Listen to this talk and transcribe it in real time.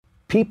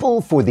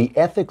People for the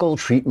Ethical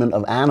Treatment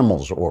of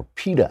Animals, or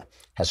PETA,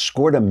 has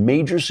scored a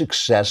major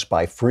success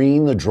by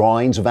freeing the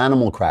drawings of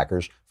animal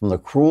crackers from the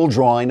cruel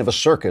drawing of a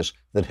circus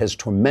that has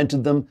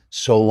tormented them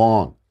so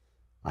long.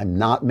 I'm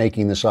not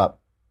making this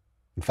up.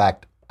 In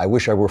fact, I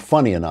wish I were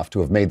funny enough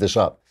to have made this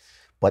up.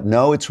 But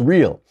no, it's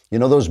real. You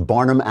know those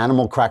Barnum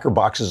animal cracker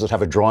boxes that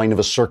have a drawing of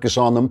a circus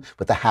on them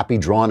with the happy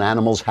drawn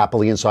animals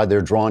happily inside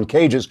their drawn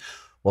cages?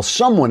 Well,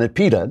 someone at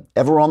PETA,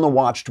 ever on the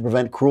watch to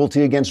prevent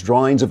cruelty against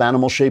drawings of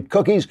animal-shaped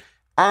cookies,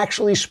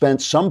 actually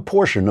spent some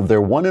portion of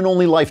their one and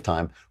only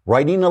lifetime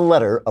writing a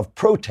letter of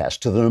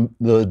protest to the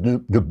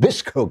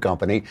Nabisco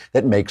company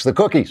that makes the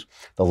cookies.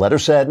 The letter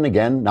said, and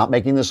again, not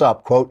making this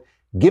up, quote,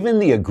 "Given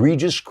the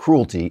egregious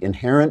cruelty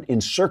inherent in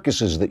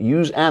circuses that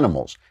use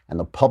animals and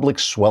the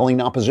public's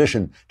swelling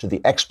opposition to the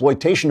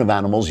exploitation of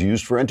animals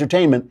used for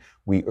entertainment,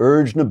 we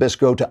urge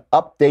Nabisco to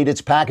update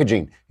its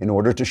packaging in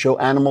order to show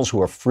animals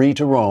who are free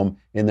to roam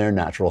in their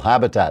natural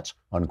habitats,"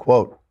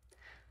 unquote.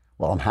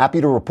 Well, I'm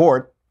happy to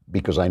report,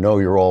 because I know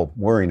you're all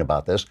worrying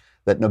about this,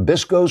 that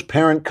Nabisco's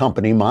parent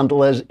company,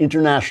 Mondelez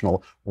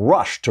International,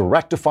 rushed to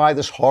rectify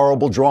this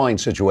horrible drawing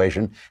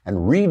situation and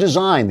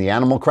redesign the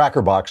animal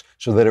cracker box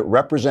so that it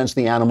represents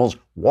the animals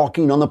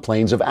walking on the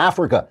plains of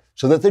Africa,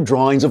 so that the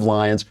drawings of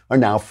lions are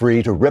now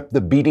free to rip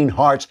the beating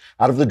hearts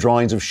out of the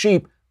drawings of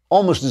sheep,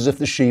 almost as if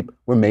the sheep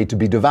were made to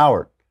be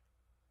devoured,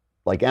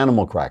 like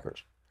animal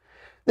crackers.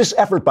 This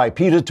effort by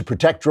PETA to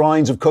protect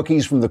drawings of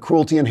cookies from the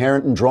cruelty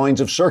inherent in drawings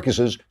of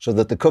circuses so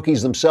that the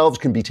cookies themselves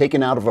can be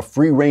taken out of a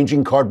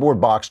free-ranging cardboard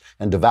box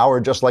and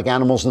devoured just like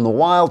animals in the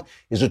wild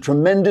is a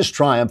tremendous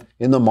triumph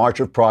in the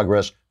march of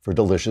progress for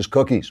delicious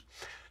cookies.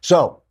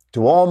 So,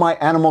 to all my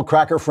animal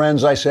cracker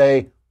friends, I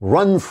say,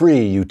 run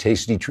free, you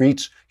tasty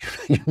treats.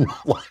 You no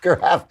longer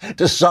have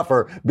to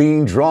suffer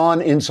being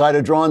drawn inside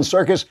a drawn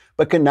circus,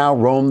 but can now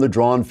roam the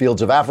drawn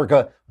fields of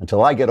Africa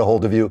until I get a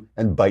hold of you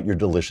and bite your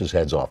delicious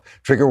heads off.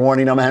 Trigger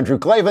warning, I'm Andrew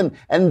Klavan,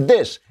 and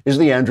this is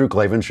The Andrew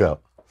Klavan Show.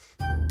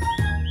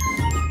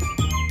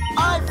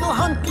 I feel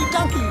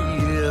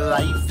hunky-dunky,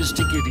 life is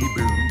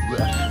tickety-boo.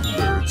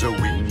 Birds are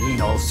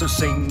winging, also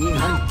singing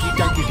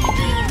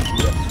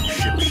hunky-dunky-doo.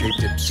 Ship-shaped,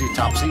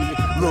 tipsy-topsy,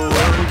 the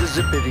world is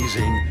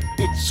zippity-zing.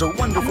 It's a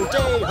wonderful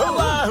day,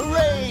 hurrah,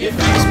 hooray! It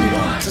makes me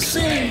want to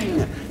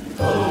sing.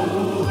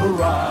 Oh,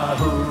 hurrah,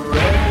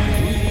 hooray!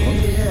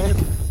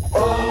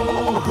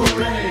 Oh,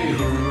 hooray,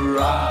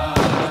 hurrah!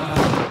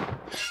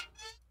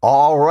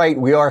 All right,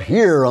 we are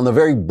here on the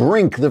very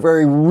brink, the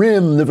very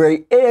rim, the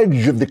very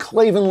edge of the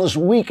Klavanless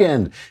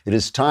weekend. It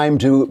is time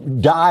to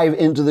dive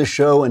into the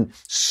show and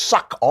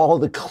suck all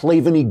the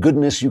Klavan-y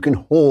goodness you can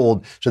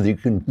hold so that you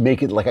can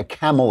make it like a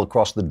camel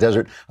across the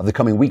desert of the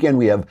coming weekend.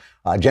 We have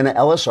Jenna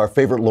Ellis, our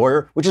favorite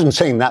lawyer, which isn't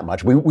saying that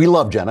much. We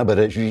love Jenna, but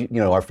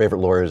our favorite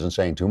lawyer isn't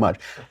saying too much.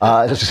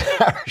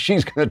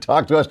 She's going to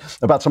talk to us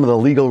about some of the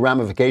legal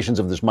ramifications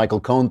of this Michael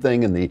Cohen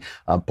thing and the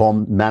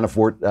Paul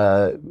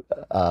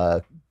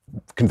Manafort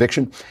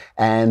conviction.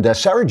 And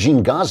Sarah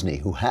Jean Gosney,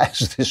 who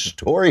has this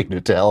story to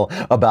tell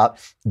about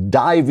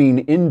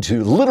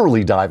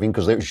literally diving,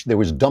 because there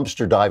was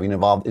dumpster diving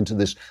involved, into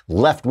this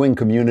left-wing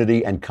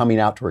community and coming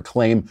out to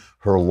reclaim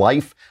her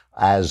life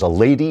as a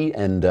lady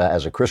and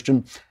as a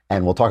Christian.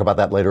 And we'll talk about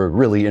that later. A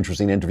really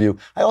interesting interview.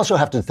 I also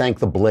have to thank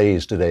The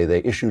Blaze today.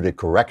 They issued a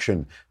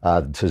correction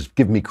to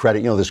give me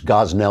credit. You know, this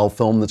Gosnell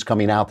film that's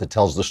coming out that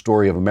tells the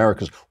story of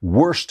America's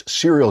worst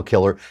serial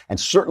killer, and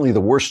certainly the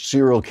worst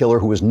serial killer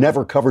who was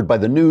never covered by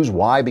the news.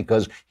 Why?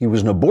 Because he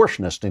was an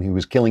abortionist and he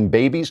was killing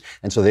babies.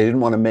 And so they didn't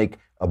want to make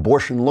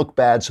abortion look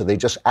bad. So they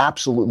just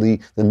the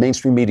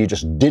mainstream media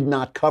just did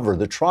not cover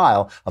the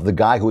trial of the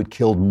guy who had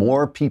killed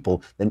more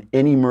people than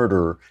any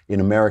murderer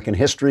in American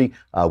history.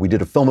 We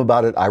did a film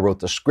about it. I wrote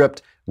the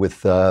script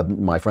with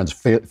my friends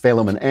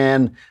Phelim and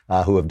Ann,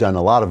 who have done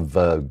a lot of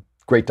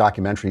great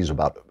documentaries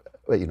about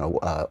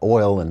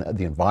oil and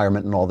the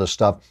environment and all this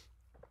stuff.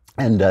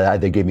 And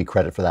they gave me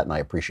credit for that, and I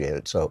appreciate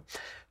it. So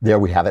there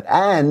we have it.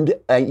 And,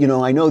 I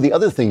know the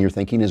other thing you're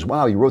thinking is,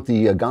 wow, you wrote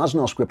the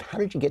Gosnell script. How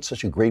did you get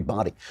such a great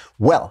body?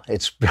 Well,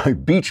 it's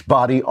beach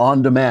body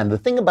on demand. The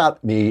thing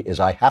about me is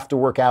I have to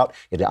work out.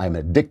 I'm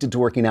addicted to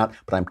working out,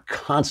 but I'm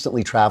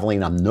constantly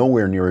traveling. I'm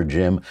nowhere near a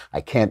gym.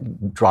 I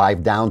can't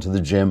drive down to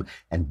the gym.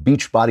 And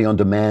Beach Body on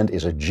Demand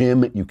is a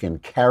gym you can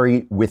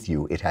carry with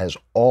you. It has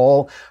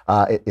all,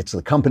 it's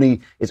the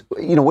company. It's,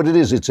 what it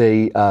is. It's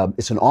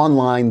an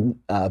online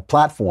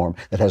platform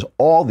that has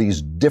all these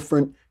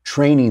different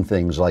training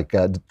things, like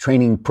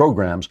training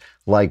programs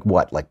like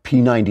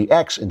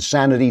P90X,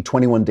 Insanity,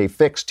 21 Day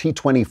Fix,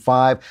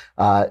 T25.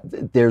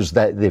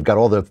 They've got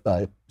all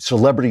the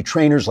celebrity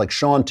trainers like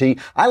Shaun T.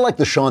 I like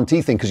the Shaun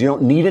T thing because you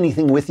don't need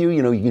anything with you.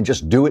 You can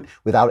just do it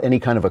without any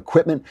kind of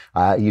equipment.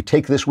 You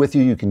take this with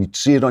you. You can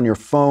see it on your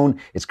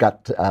phone. It's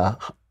got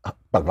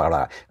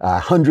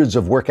hundreds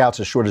of workouts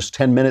as short as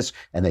 10 minutes,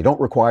 and they don't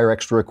require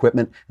extra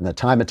equipment. And the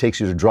time it takes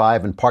you to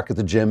drive and park at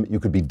the gym, you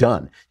could be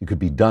done. You could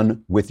be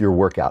done with your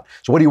workout.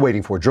 So what are you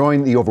waiting for?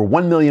 Join the over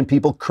 1 million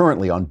people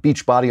currently on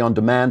Beachbody on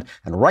Demand.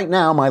 And right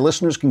now, my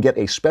listeners can get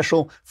a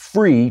special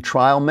free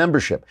trial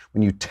membership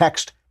when you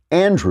text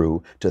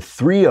Andrew to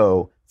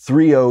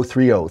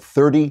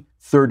 303030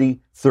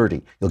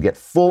 3030. You'll get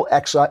full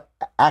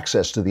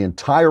access to the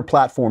entire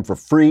platform for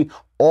free,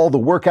 all the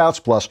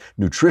workouts plus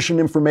nutrition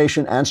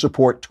information and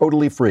support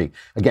totally free.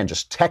 Again,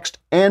 just text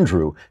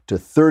Andrew to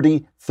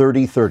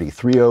 303030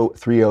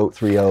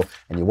 303030,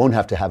 and you won't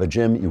have to have a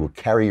gym. You will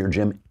carry your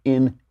gym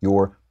in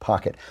your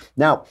pocket.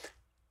 Now,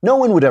 no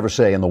one would ever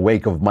say in the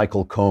wake of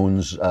Michael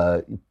Cohen's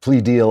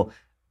plea deal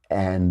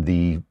and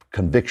the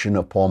conviction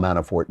of Paul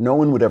Manafort, no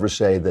one would ever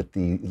say that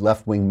the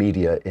left-wing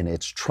media in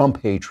its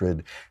Trump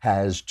hatred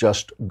has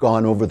just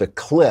gone over the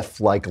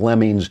cliff like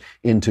lemmings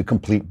into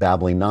complete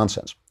babbling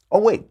nonsense. Oh,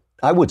 wait,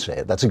 I would say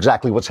it. That's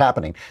exactly what's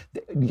happening.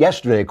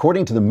 Yesterday,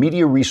 according to the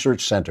Media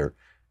Research Center,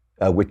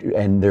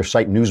 and their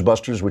site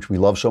Newsbusters, which we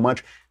love so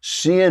much,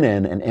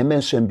 CNN and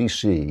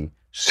MSNBC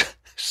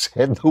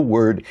said the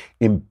word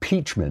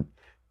impeachment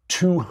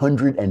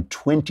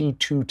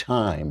 222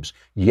 times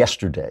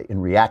yesterday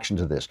in reaction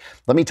to this.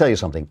 Let me tell you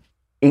something.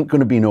 Ain't going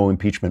to be no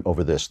impeachment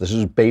over this. This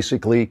is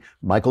basically,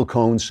 Michael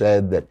Cohen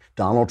said that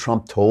Donald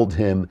Trump told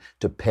him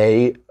to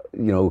pay,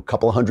 a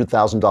couple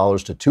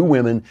 $100,000 to two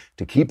women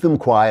to keep them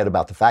quiet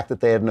about the fact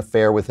that they had an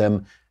affair with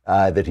him,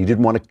 that he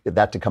didn't want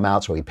that to come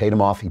out, so he paid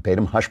him off. He paid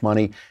him hush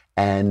money.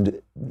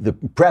 And the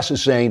press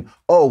is saying,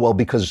 oh, well,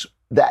 because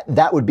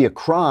that would be a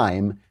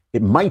crime.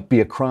 It might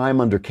be a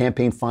crime under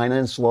campaign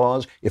finance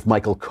laws if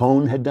Michael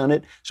Cohen had done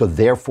it. So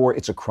therefore,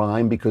 it's a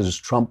crime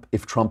because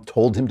if Trump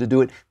told him to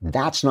do it.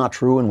 That's not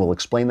true, and we'll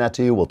explain that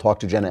to you. We'll talk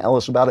to Jenna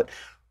Ellis about it.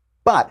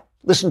 But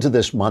listen to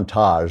this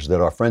montage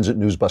that our friends at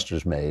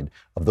Newsbusters made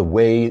of the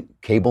way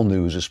cable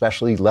news,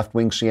 especially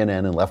left-wing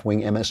CNN and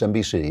left-wing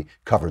MSNBC,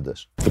 covered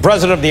this. The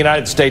President of the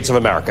United States of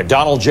America,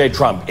 Donald J.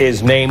 Trump,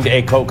 is named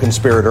a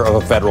co-conspirator of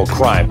a federal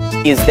crime.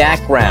 Is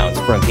that grounds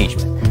for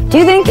impeachment? Do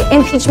you think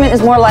impeachment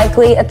is more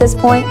likely at this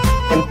point?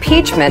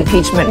 Impeachment.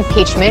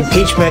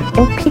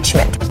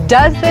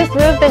 Does this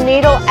move the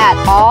needle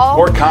at all?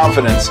 More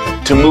confidence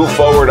to move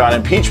forward on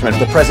impeachment.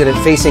 The president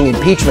facing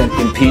impeachment.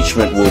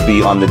 Impeachment will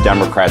be on the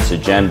Democrats'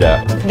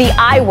 agenda. The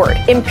I word,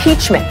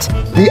 impeachment.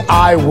 The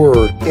I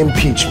word,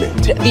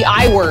 impeachment. The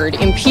I word,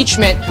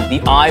 impeachment.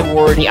 The I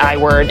word. The I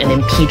word and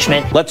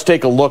impeachment. Let's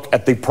take a look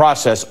at the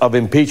process of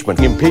impeachment.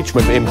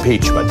 Impeachment,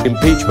 impeachment,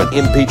 impeachment,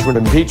 impeachment,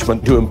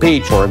 impeachment, to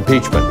impeach or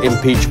impeachment,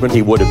 impeachment,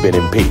 he would have been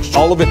impeached.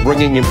 All of it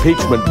bringing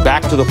impeachment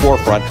back to the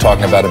forefront.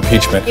 Talking about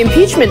impeachment.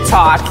 Impeachment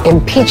talk.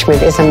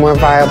 Impeachment is a more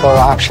viable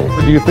option.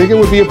 Do you think it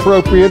would be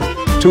appropriate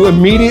to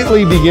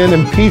immediately begin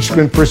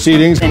impeachment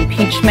proceedings?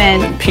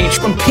 Impeachment.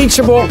 Impeachment.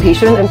 Impeachable.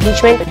 Impeachment.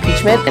 Impeachment.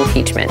 Impeachment.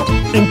 Impeachment.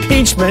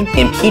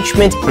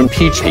 Impeachment.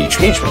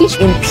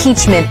 Impeachment.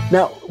 Impeachment.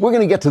 Now, we're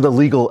going to get to the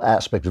legal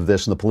aspect of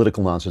this and the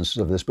political nonsense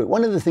of this, but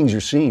one of the things you're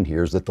seeing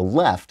here is that the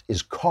left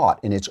is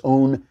caught in its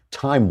own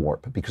time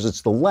warp, because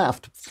it's the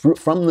left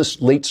from the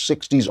late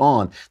 60s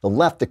on, the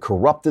left that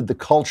corrupted the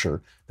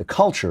culture. The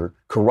culture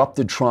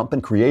corrupted Trump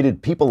and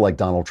created people like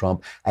Donald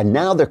Trump, and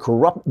now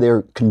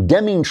they're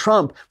condemning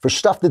Trump for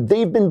stuff that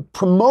they've been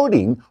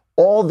promoting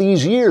all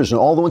these years, and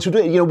all the ones who do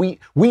it.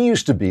 We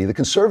used to be, the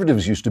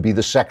conservatives used to be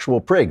the sexual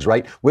prigs,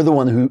 right? We're the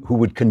one who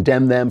would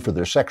condemn them for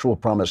their sexual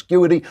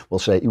promiscuity.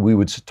 We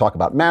would talk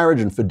about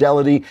marriage and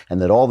fidelity, and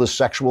that all this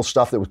sexual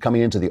stuff that was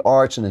coming into the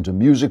arts and into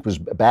music was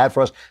bad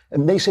for us.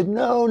 And they said,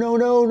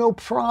 no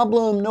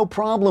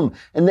problem.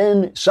 And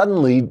then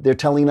suddenly they're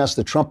telling us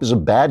that Trump is a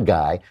bad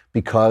guy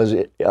because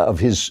of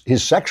his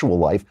sexual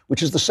life,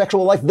 which is the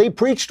sexual life they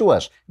preach to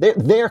us.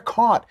 They're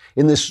caught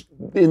in this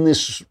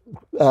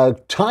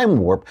time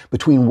warp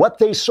between what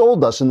they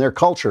sold us in their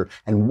culture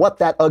and what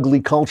that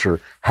ugly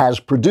culture has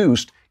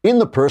produced in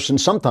the person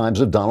sometimes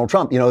of Donald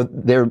Trump.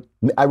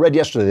 I read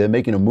yesterday they're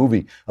making a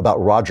movie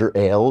about Roger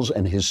Ailes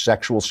and his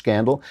sexual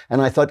scandal,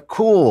 and I thought,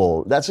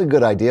 cool, that's a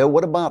good idea.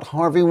 What about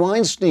Harvey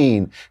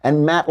Weinstein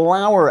and Matt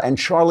Lauer and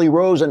Charlie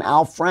Rose and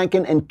Al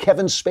Franken and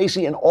Kevin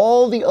Spacey and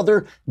all the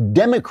other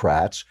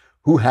Democrats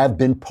who have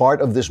been part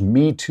of this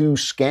Me Too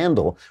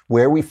scandal,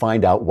 where we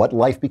find out what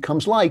life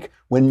becomes like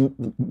when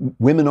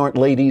women aren't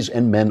ladies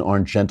and men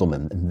aren't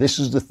gentlemen. And this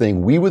is the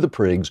thing. We were the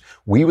prigs.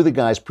 We were the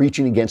guys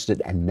preaching against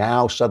it. And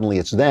now suddenly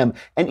it's them.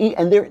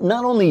 And they're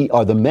not only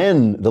are the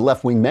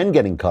left-wing men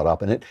getting caught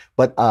up in it,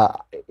 but do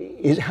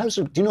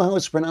you know how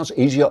it's pronounced?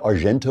 Asia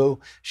Argento.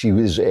 She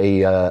was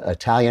a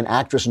Italian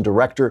actress and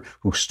director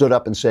who stood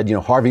up and said,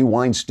 Harvey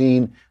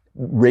Weinstein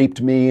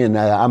raped me, and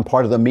I'm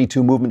part of the Me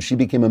Too movement. She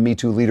became a Me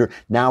Too leader.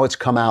 Now it's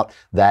come out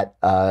that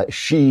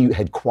she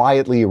had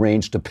quietly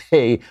arranged to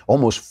pay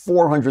almost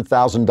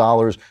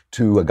 $400,000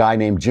 to a guy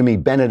named Jimmy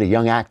Bennett, a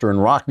young actor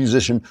and rock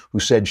musician,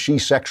 who said she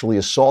sexually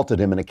assaulted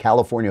him in a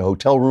California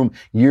hotel room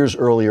years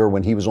earlier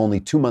when he was only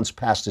 2 months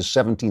past his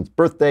 17th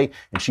birthday,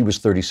 and she was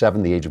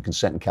 37. The age of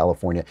consent in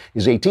California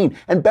is 18.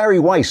 And Barry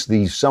Weiss,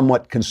 the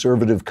somewhat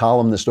conservative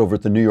columnist over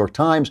at the New York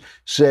Times,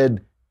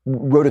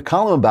 wrote a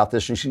column about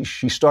this, and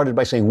she started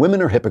by saying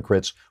women are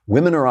hypocrites,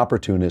 women are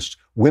opportunists,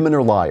 women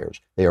are liars.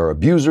 They are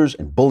abusers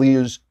and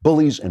bullies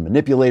and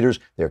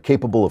manipulators. They are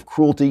capable of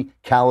cruelty,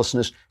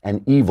 callousness,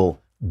 and evil,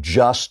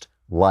 just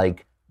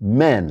like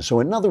men. So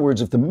in other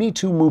words, if the Me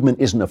Too movement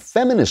isn't a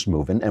feminist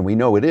movement, and we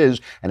know it is,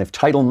 and if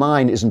Title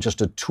IX isn't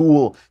just a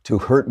tool to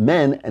hurt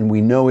men, and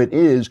we know it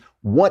is,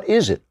 what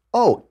is it?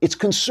 Oh, it's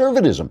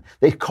conservatism.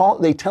 They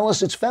tell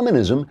us it's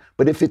feminism,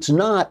 but if it's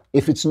not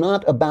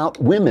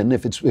about women,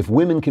 if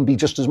women can be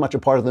just as much a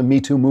part of the Me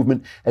Too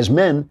movement as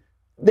men,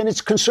 then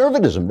it's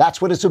conservatism.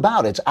 That's what it's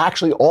about. It's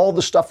actually all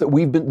the stuff that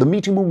the Me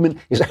Too movement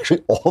is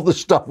actually all the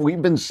stuff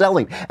we've been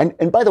selling.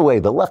 And by the way,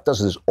 the left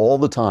does this all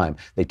the time.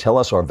 They tell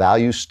us our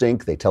values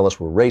stink. They tell us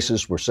we're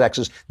racist, we're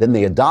sexist. Then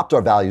they adopt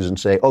our values and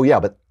say, oh yeah,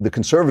 but the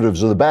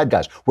conservatives are the bad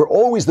guys. We're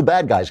always the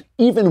bad guys,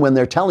 even when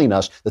they're telling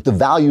us that the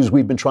values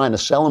we've been trying to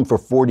sell them for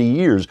 40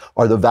 years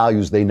are the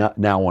values they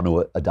now want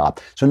to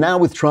adopt. So now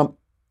with Trump,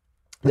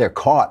 they're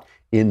caught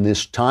in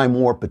this time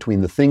warp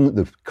between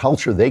the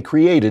culture they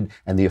created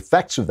and the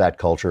effects of that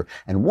culture.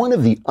 And one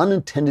of the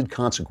unintended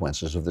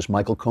consequences of this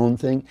Michael Cohen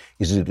thing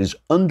is it is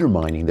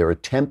undermining their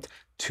attempt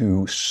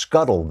to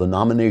scuttle the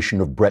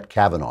nomination of Brett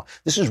Kavanaugh.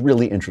 This is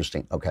really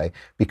interesting, okay?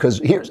 Because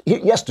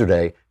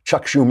yesterday,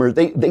 Chuck Schumer,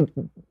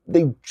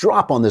 they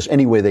drop on this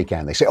any way they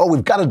can. They say, oh,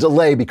 we've got to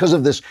delay because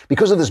of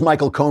this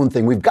Michael Cohen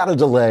thing. We've got to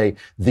delay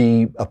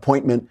the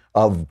appointment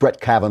of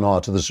Brett Kavanaugh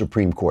to the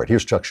Supreme Court.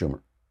 Here's Chuck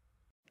Schumer.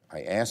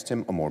 I asked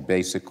him a more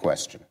basic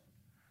question.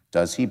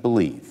 Does he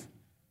believe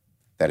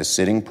that a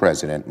sitting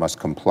president must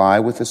comply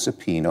with a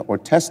subpoena or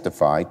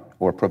testify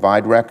or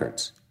provide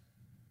records?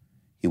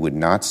 He would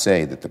not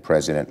say that the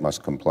president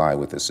must comply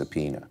with a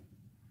subpoena.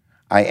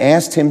 I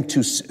asked him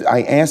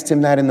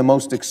that in the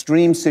most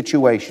extreme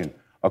situation,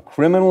 a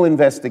criminal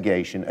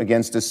investigation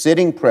against a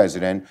sitting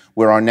president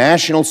where our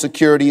national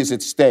security is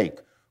at stake.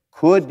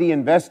 Could the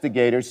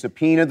investigator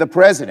subpoena the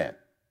president?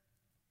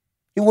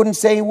 He wouldn't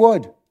say he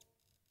would.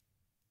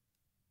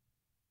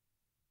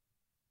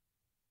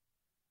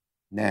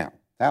 Now,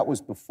 that was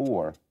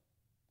before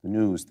the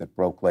news that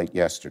broke late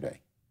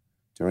yesterday.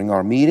 During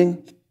our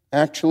meeting,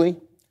 actually,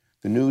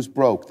 the news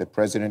broke that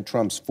President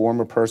Trump's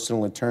former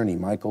personal attorney,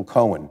 Michael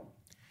Cohen,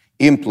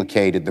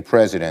 implicated the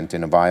president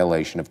in a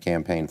violation of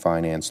campaign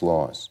finance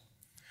laws.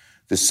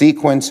 The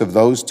sequence of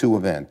those two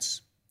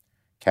events,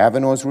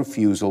 Kavanaugh's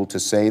refusal to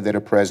say that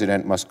a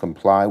president must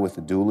comply with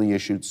a duly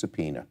issued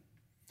subpoena,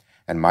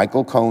 and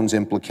Michael Cohen's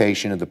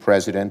implication of the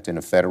president in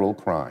a federal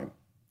crime,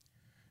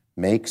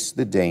 makes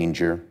the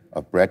danger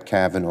of Brett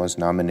Kavanaugh's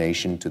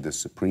nomination to the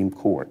Supreme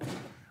Court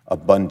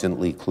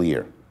abundantly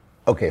clear.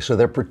 Okay, so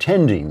they're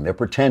pretending. This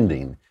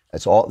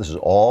is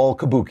all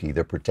kabuki.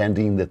 They're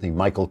pretending that the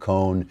Michael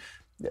Cohen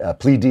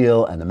plea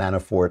deal and the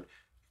Manafort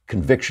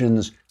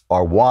convictions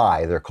are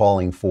why they're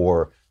calling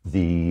for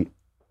the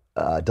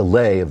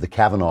delay of the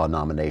Kavanaugh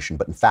nomination.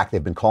 But in fact,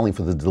 they've been calling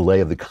for the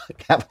delay of the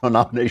Kavanaugh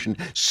nomination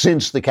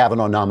since the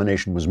Kavanaugh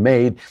nomination was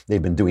made.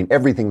 They've been doing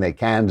everything they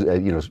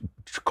can,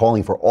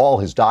 calling for all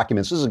his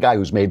documents. This is a guy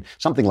who's made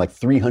something like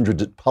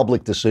 300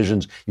 public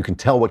decisions. You can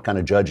tell what kind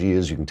of judge he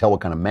is. You can tell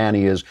what kind of man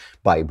he is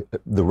by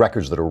the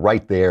records that are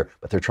right there.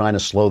 But they're trying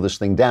to slow this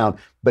thing down.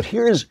 But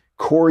here's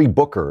Cory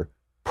Booker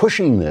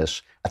pushing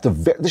this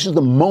this is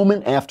the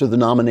moment after the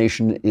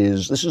nomination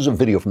this is a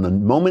video from the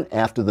moment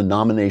after the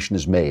nomination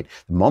is made.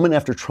 The moment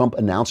after Trump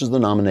announces the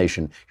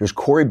nomination, here's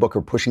Cory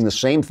Booker pushing the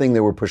same thing they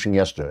were pushing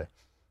yesterday.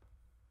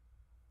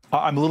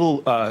 I'm a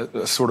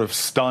little sort of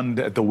stunned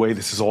at the way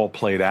this has all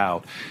played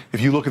out.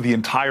 If you look at the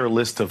entire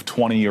list of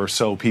 20 or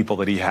so people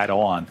that he had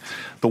on,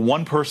 the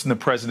one person the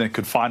president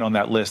could find on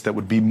that list that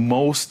would be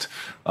most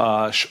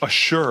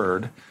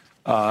assured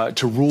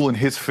to rule in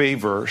his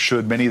favor,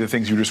 should many of the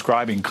things you're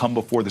describing come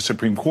before the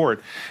Supreme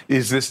Court,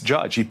 is this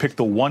judge. He picked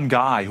the one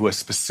guy who has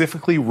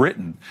specifically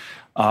written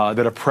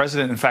that a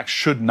president, in fact,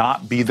 should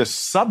not be the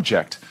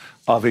subject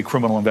of a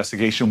criminal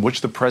investigation,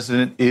 which the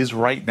president is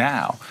right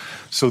now.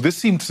 So this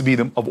seems to be,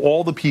 of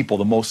all the people,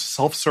 the most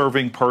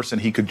self-serving person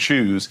he could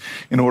choose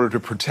in order to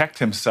protect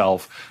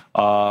himself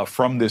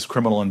from this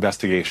criminal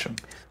investigation.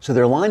 So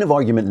their line of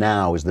argument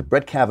now is that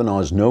Brett Kavanaugh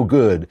is no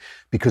good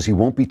because he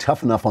won't be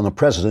tough enough on the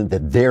president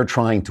that they're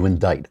trying to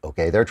indict,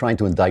 okay? They're trying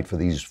to indict for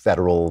these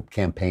federal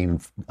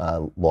campaign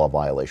law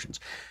violations.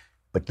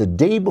 But the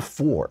day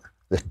before,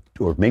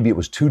 or maybe it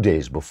was 2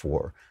 days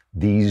before,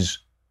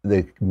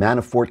 the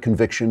Manafort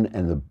conviction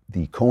and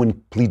the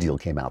Cohen plea deal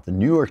came out, the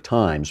New York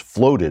Times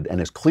floated,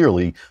 and is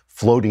clearly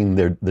floating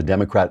the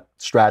Democrat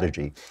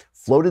strategy,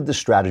 floated the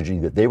strategy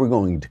that they were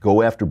going to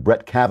go after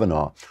Brett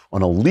Kavanaugh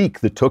on a leak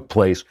that took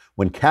place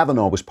when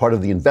Kavanaugh was part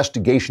of the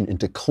investigation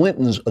into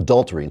Clinton's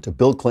adultery, into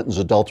Bill Clinton's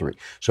adultery.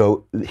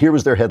 So here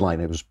was their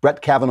headline. It was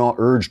Brett Kavanaugh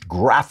urged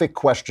graphic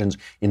questions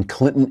in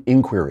Clinton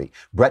inquiry.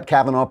 Brett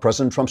Kavanaugh,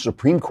 President Trump's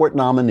Supreme Court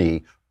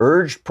nominee,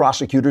 urged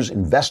prosecutors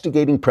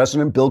investigating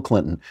President Bill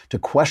Clinton to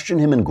question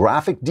him in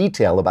graphic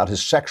detail about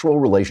his sexual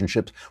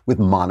relationships with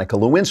Monica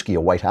Lewinsky, a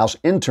White House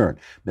intern.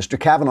 Mr.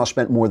 Kavanaugh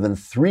spent more than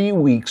 3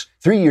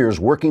 years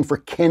working for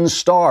Ken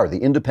Starr, the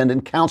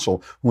independent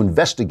counsel who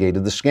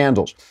investigated the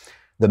scandals.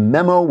 The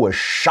memo was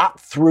shot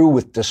through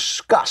with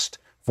disgust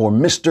for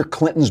Mr.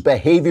 Clinton's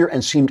behavior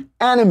and seemed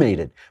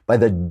animated by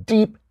the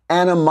deep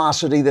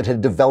animosity that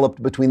had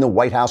developed between the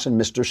White House and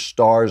Mr.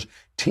 Starr's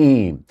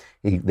team.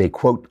 They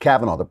quote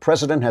Kavanaugh, "The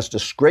president has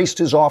disgraced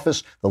his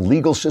office, the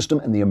legal system,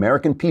 and the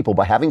American people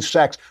by having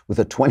sex with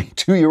a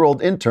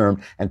 22-year-old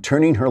intern and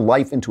turning her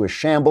life into a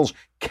shambles,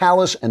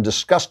 callous and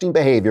disgusting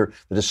behavior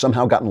that has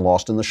somehow gotten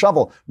lost in the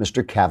shovel,"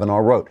 Mr. Kavanaugh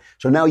wrote.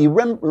 So now you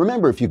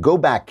remember, if you go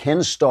back,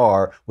 Ken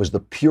Starr was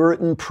the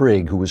Puritan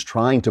prig who was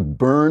trying to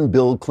burn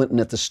Bill Clinton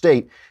at the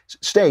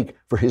stake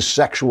for his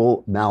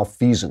sexual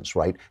malfeasance,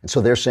 right? And so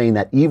they're saying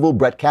that evil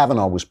Brett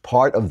Kavanaugh was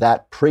part of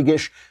that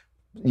priggish,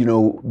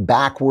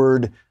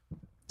 backward,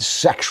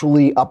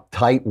 sexually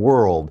uptight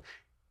world.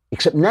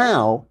 Except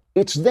now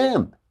it's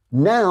them.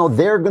 Now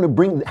they're going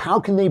to how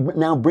can they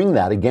now bring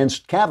that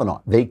against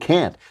Kavanaugh? They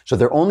can't. So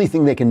their only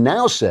thing they can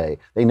now say,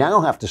 they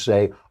now have to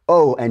say,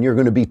 oh, and you're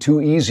going to be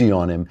too easy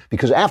on him,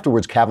 because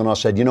afterwards Kavanaugh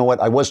said, you know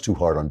what, I was too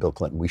hard on Bill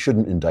Clinton. We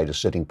shouldn't indict a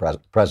sitting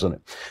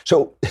president.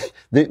 So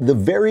the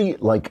very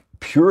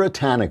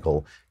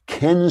puritanical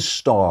Ken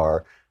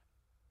Starr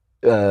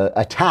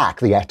attack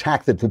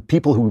that the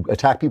people who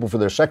attack people for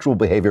their sexual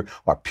behavior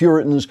are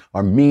Puritans,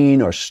 are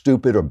mean, are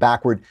stupid, or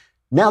backward.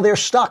 Now they're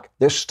stuck.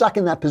 They're stuck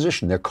in that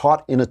position. They're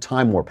caught in a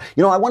time warp.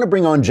 I want to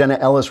bring on Jenna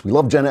Ellis. We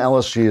love Jenna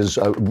Ellis. She is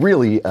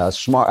really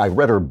smart. I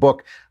read her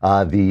book,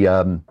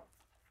 The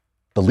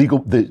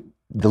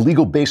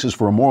Legal Basis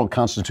for a Moral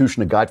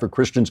Constitution, a Guide for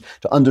Christians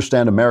to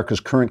Understand America's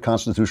Current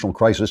Constitutional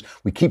Crisis.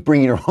 We keep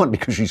bringing her on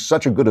because she's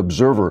such a good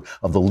observer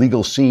of the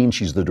legal scene.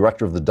 She's the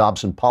director of the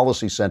Dobson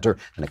Policy Center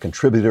and a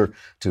contributor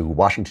to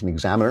Washington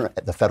Examiner,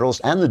 The Federalist,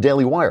 and the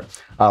Daily Wire.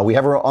 We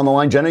have her on the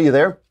line. Jenna, you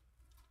there?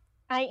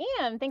 I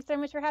am. Thanks so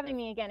much for having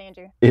me again,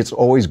 Andrew. It's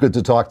always good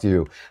to talk to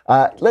you.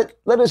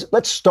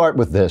 Let's start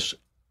with this.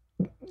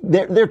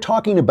 They're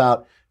talking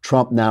about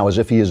Trump now as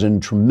if he is in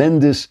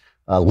tremendous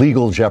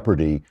legal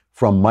jeopardy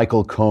from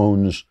Michael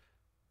Cohen's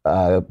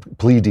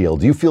plea deal.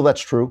 Do you feel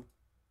that's true?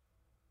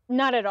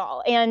 Not at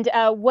all. And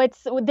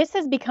this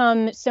has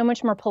become so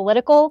much more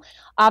political,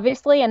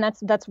 obviously, and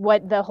that's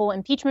what the whole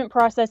impeachment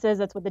process is.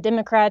 That's what the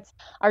Democrats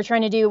are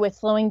trying to do with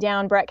slowing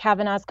down Brett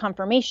Kavanaugh's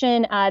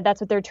confirmation.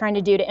 That's what they're trying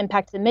to do to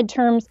impact the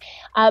midterms.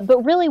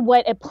 But really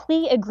what a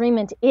plea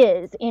agreement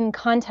is in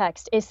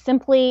context is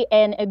simply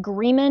an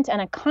agreement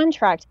and a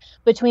contract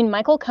between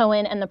Michael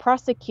Cohen and the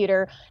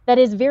prosecutor that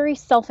is very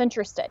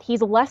self-interested.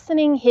 He's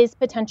lessening his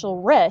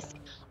potential risk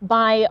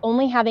by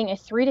only having a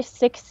 3 to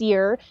 6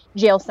 year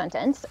jail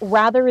sentence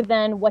rather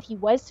than what he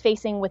was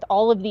facing with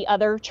all of the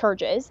other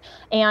charges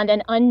and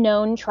an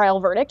unknown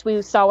trial verdict.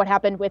 We saw what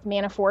happened with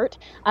Manafort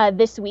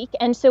this week.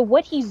 And so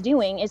what he's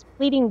doing is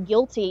pleading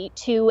guilty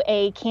to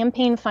a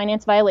campaign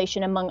finance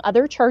violation, among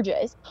other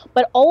charges.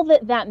 But all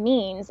that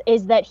means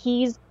is that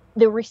he's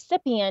the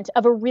recipient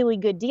of a really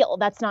good deal.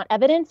 That's not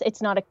evidence.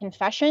 It's not a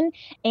confession.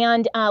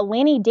 And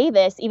Lanny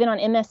Davis, even on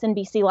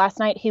MSNBC last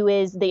night, who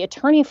is the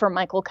attorney for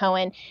Michael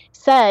Cohen,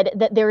 said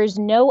that there is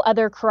no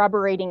other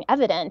corroborating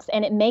evidence.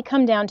 And it may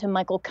come down to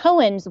Michael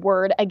Cohen's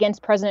word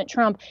against President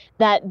Trump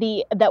that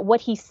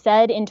what he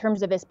said in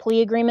terms of his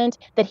plea agreement,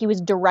 that he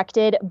was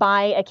directed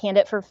by a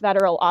candidate for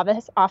federal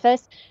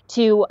office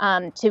to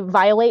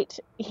violate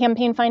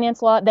campaign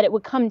finance law, that it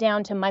would come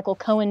down to Michael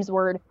Cohen's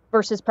word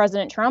versus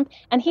President Trump,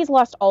 and he's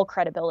lost all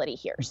credibility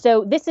here.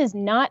 So this is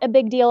not a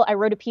big deal. I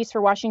wrote a piece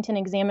for Washington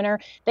Examiner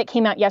that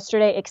came out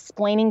yesterday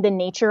explaining the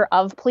nature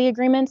of plea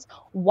agreements,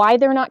 why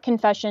they're not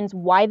confessions,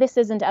 why this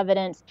isn't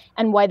evidence,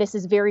 and why this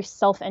is very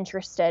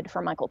self-interested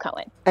for Michael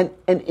Cohen. And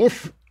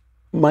if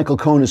Michael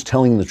Cohen is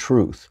telling the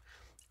truth,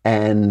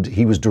 and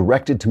he was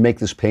directed to make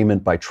this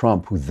payment by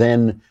Trump, who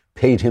then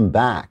paid him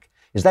back,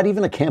 is that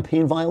even a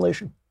campaign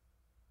violation?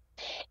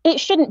 It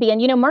shouldn't be.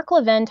 And, Mark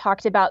Levin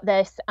talked about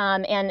this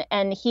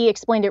and he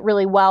explained it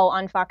really well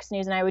on Fox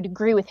News. And I would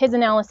agree with his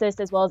analysis,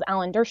 as well as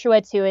Alan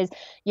Dershowitz, who has,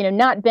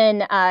 not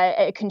been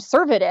a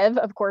conservative,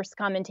 of course,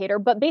 commentator.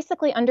 But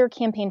basically, under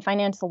campaign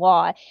finance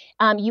law,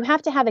 you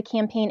have to have a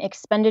campaign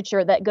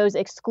expenditure that goes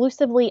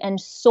exclusively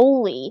and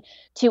solely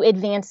to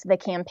advance the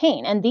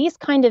campaign. And these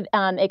kind of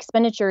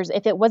expenditures,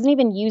 if it wasn't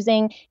even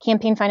using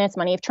campaign finance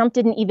money, if Trump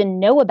didn't even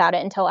know about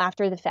it until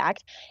after the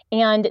fact,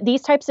 and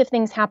these types of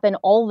things happen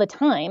all the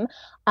time,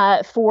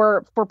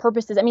 for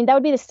purposes. I mean, that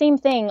would be the same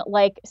thing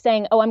like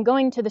saying, oh, I'm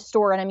going to the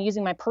store and I'm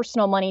using my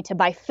personal money to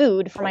buy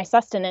food for my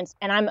sustenance,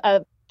 and I'm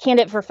a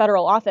candidate for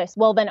federal office.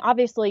 Well, then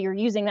obviously you're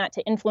using that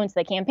to influence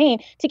the campaign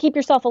to keep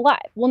yourself alive.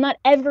 Well, not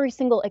every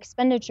single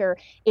expenditure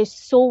is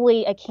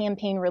solely a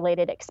campaign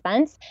related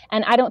expense.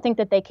 And I don't think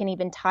that they can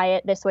even tie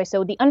it this way.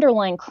 So the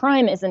underlying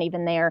crime isn't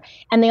even there.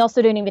 And they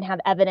also don't even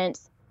have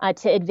evidence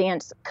to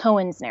advance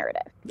Cohen's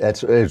narrative.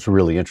 It's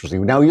really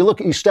interesting. Now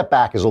you step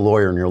back as a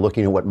lawyer and you're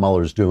looking at what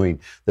Mueller's doing.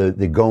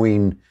 The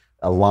going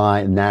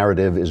line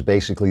narrative is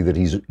basically that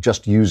he's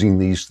just using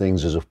these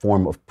things as a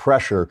form of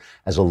pressure,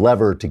 as a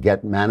lever to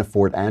get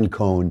Manafort and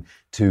Cohen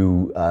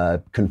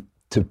to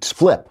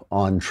flip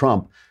on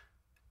Trump.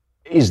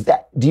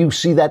 Do you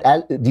see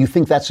that? Do you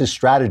think that's his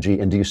strategy,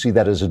 and do you see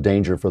that as a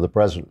danger for the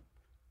president?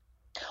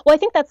 Well, I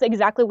think that's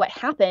exactly what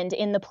happened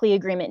in the plea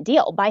agreement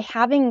deal. By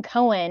having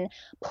Cohen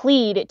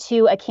plead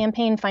to a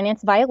campaign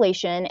finance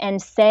violation and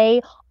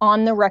say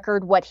on the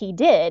record what he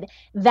did,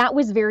 that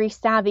was very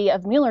savvy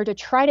of Mueller to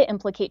try to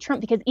implicate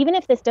Trump, because even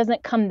if this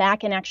doesn't come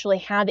back and actually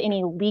have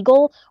any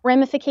legal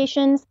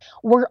ramifications,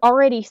 we're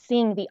already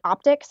seeing the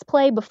optics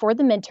play before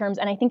the midterms.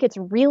 And I think it's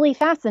really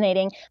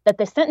fascinating that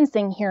the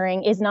sentencing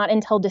hearing is not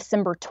until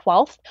December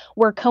 12th,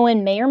 where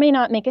Cohen may or may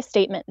not make a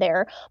statement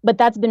there, but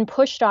that's been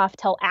pushed off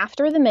till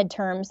after the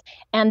midterms.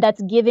 And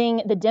that's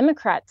giving the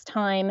Democrats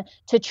time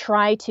to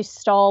try to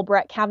stall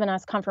Brett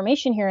Kavanaugh's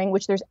confirmation hearing,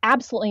 which there's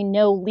absolutely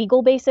no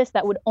legal basis.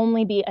 That would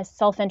only be a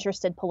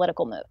self-interested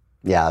political move.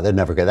 Yeah,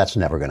 that's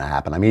never going to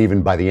happen. I mean,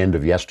 even by the end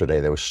of yesterday,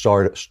 they were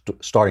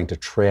starting to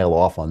trail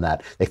off on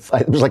that. It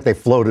was like they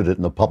floated it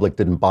and the public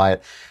didn't buy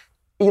it.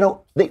 You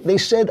know, they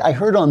said, I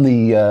heard on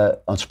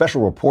on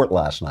Special Report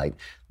last night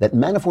that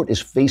Manafort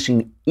is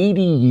facing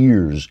 80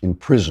 years in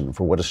prison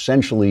for what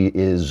essentially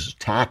is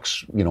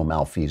tax,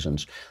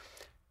 malfeasance.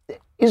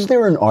 Is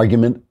there an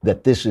argument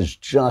that this is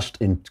just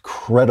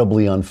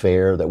incredibly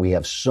unfair, that we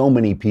have so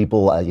many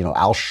people,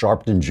 Al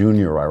Sharpton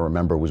Jr., I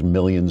remember, was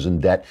millions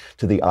in debt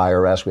to the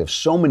IRS. We have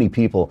so many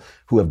people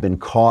who have been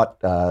caught,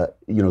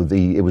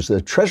 it was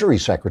the Treasury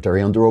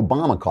Secretary under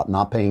Obama caught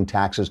not paying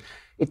taxes.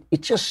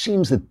 It just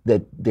seems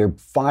that they're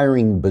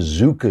firing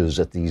bazookas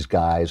at these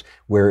guys,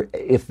 where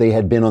if they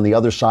had been on the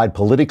other side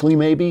politically,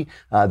 maybe,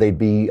 they'd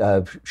be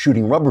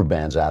shooting rubber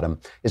bands at them.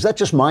 Is that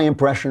just my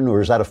impression,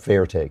 or is that a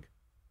fair take?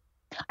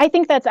 I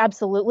think that's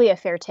absolutely a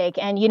fair take.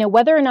 And,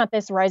 whether or not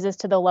this rises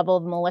to the level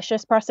of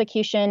malicious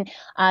prosecution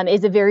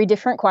is a very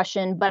different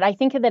question. But I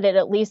think that it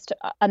at least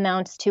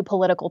amounts to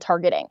political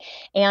targeting.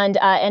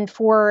 And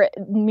for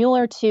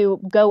Mueller to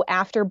go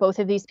after both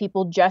of these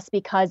people just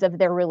because of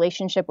their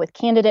relationship with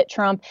candidate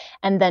Trump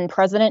and then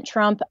President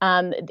Trump,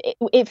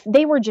 if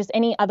they were just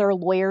any other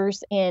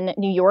lawyers in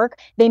New York,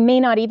 they may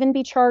not even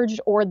be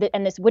charged,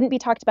 and this wouldn't be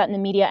talked about in the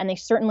media, and they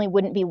certainly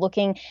wouldn't be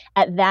looking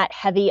at that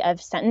heavy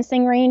of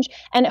sentencing range.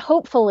 And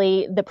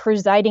hopefully the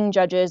presiding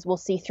judges will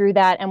see through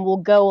that and will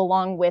go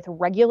along with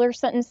regular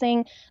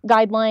sentencing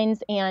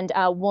guidelines and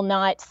will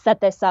not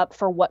set this up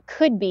for what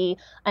could be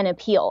an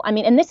appeal. I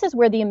mean, and this is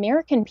where the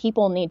American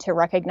people need to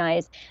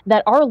recognize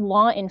that our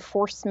law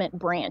enforcement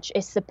branch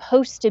is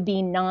supposed to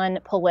be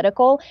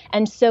non-political,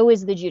 and so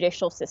is the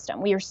judicial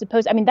system.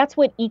 That's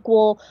what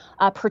equal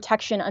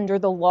protection under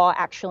the law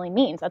actually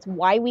means. That's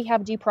why we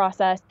have due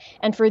process.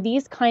 And for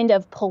these kind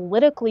of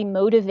politically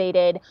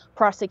motivated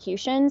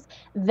prosecutions,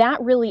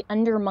 that really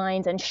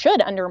undermines and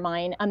should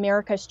undermine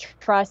America's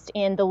trust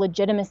in the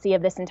legitimacy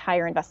of this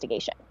entire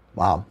investigation.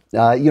 Wow.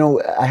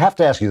 I have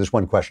to ask you this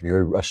one question.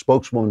 You're a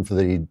spokeswoman for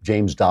the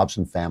James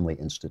Dobson Family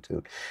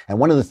Institute. And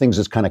one of the things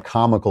that's kind of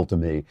comical to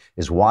me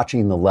is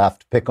watching the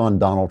left pick on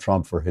Donald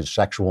Trump for his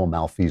sexual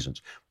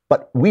malfeasance.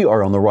 But we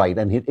are on the right,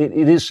 and it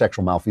is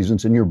sexual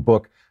malfeasance. In your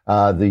book,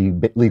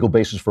 The Legal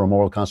Basis for a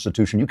Moral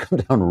Constitution, you come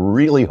down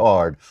really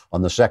hard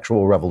on the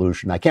sexual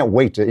revolution. I can't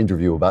wait to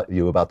interview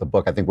you about the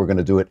book. I think we're going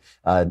to do it,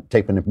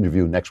 tape an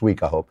interview next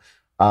week, I hope.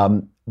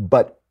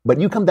 But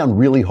you come down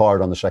really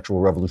hard on the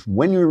sexual revolution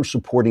when you're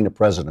supporting a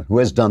president who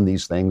has done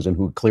these things and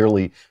who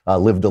clearly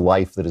lived a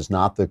life that is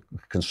not the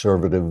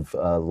conservative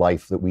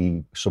life that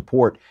we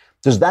support.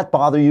 Does that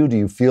bother you? Do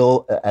you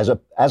feel, as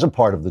a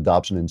part of the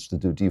Dobson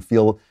Institute, do you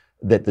feel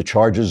that the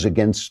charges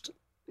against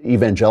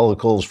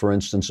evangelicals, for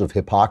instance, of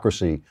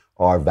hypocrisy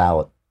are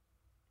valid?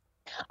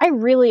 I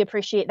really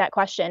appreciate that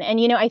question.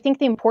 And, I think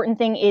the important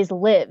thing is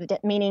lived,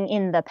 meaning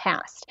in the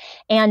past.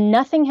 And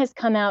nothing has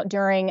come out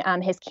during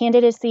his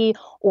candidacy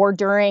or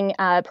during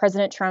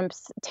President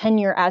Trump's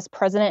tenure as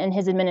president and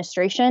his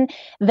administration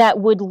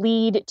that would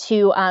lead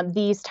to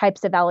these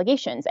types of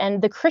allegations.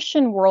 And the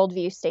Christian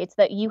worldview states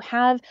that you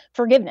have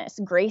forgiveness.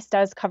 Grace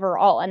does cover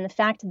all. And the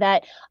fact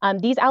that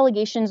these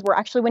allegations were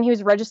actually when he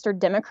was a registered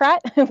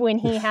Democrat, when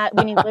he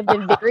lived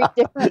a very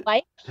different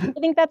life, I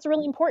think that's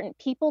really important.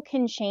 People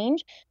can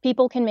change.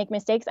 People can make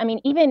mistakes. I mean,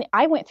 even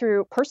I went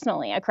through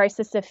personally a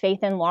crisis of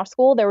faith in law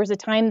school. There was a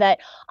time that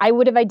I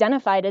would have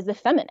identified as a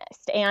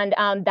feminist. And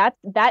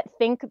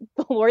thank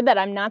the Lord that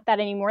I'm not that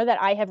anymore,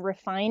 that I have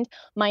refined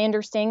my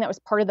understanding. That was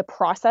part of the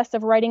process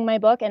of writing my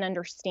book and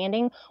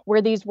understanding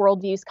where these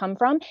worldviews come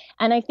from.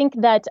 And I think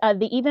that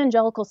the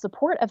evangelical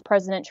support of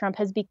President Trump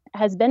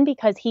has been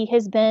because he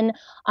has been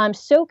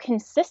so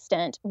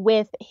consistent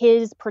with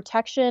his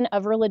protection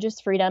of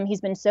religious freedom.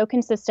 He's been so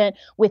consistent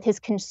with his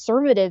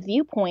conservative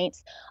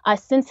viewpoints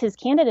since his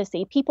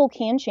candidacy. People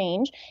can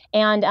change.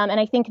 And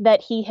I think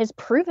that he has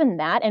proven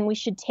that, and we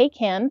should take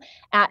him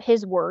at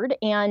his word.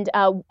 And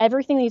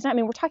everything that he's done, I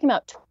mean, we're talking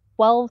about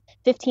 12,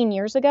 15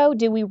 years ago.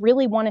 Do we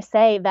really want to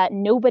say that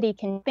nobody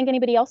can think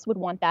anybody else would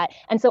want that?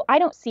 And so I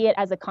don't see it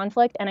as a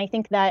conflict. And I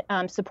think that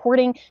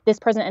supporting this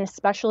president, and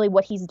especially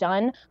what he's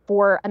done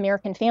for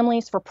American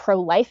families, for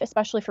pro-life,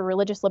 especially for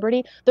religious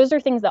liberty, those are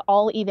things that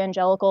all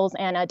evangelicals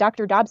and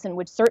Dr. Dobson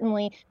would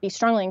certainly be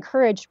strongly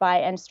encouraged by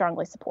and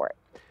strongly support.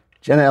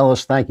 Jenna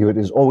Ellis, thank you. It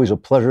is always a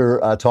pleasure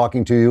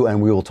talking to you,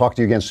 and we will talk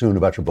to you again soon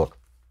about your book.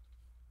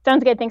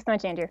 Sounds good. Thanks so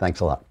much, Andrew. Thanks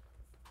a lot.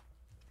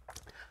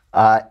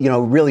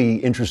 Really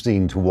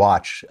interesting to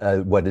watch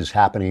what is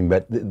happening,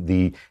 but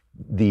the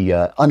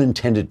the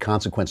unintended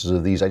consequences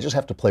of these, I just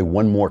have to play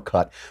one more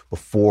cut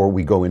before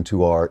we go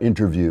into our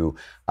interview.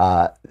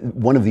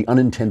 One of the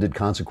unintended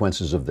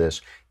consequences of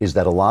this is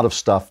that a lot of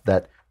stuff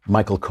that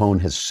Michael Cohen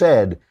has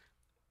said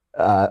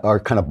are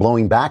kind of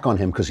blowing back on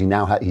him because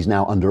he's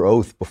now under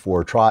oath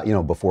before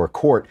before a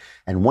court.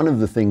 And one of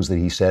the things that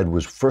he said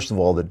was, first of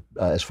all, that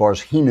as far as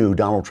he knew,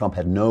 Donald Trump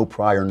had no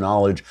prior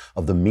knowledge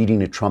of the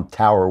meeting at Trump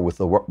Tower with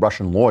the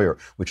Russian lawyer,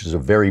 which is a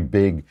very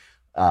big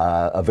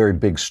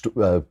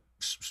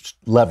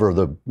lever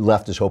the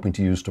left is hoping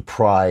to use to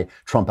pry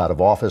Trump out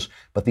of office.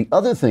 But the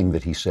other thing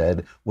that he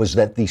said was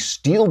that the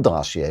Steele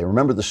dossier,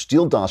 remember the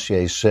Steele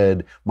dossier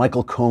said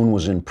Michael Cohen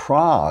was in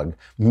Prague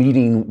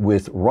meeting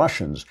with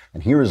Russians.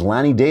 And here is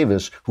Lanny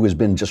Davis, who has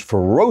been just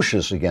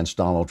ferocious against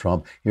Donald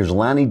Trump. Here's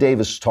Lanny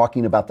Davis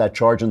talking about that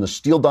charge in the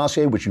Steele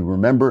dossier, which you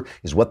remember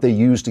is what they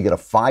used to get a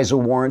FISA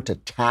warrant to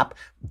tap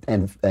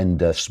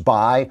and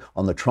spy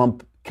on the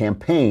Trump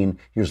campaign.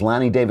 Here's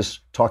Lanny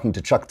Davis talking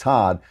to Chuck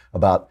Todd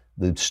about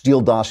the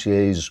Steele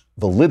dossier's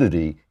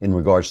validity in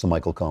regards to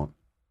Michael Cohen.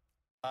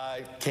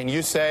 Can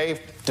you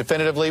say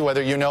definitively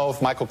whether you know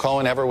if Michael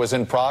Cohen ever was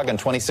in Prague in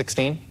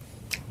 2016?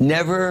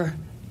 Never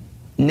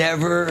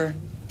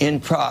in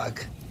Prague.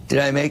 Did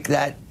I make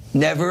that?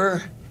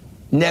 Never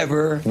in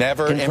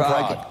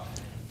Prague.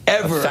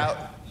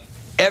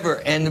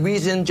 Ever. And the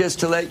reason, just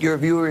to let your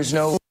viewers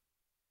know what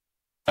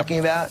I'm talking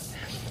about,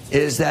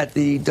 is that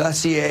the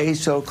dossier,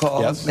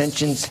 so-called,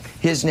 mentions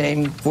his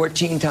name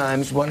 14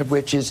 times, one of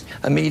which is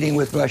a meeting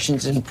with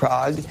Russians in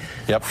Prague.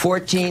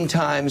 14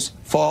 times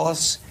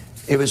false.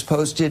 It was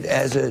posted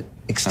as an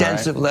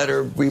extensive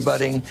letter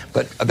rebutting,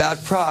 but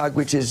about Prague,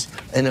 which is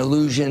an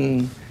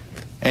illusion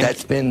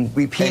that's been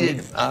repeated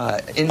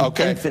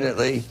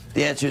infinitely,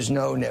 the answer is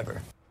no,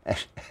 never.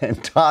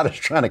 And Todd is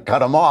trying to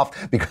cut him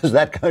off because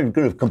that kind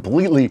of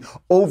completely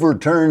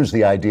overturns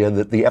the idea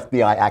that the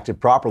FBI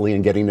acted properly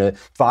in getting a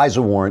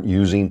FISA warrant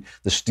using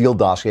the Steele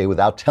dossier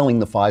without telling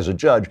the FISA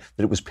judge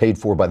that it was paid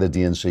for by the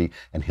DNC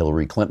and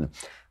Hillary Clinton.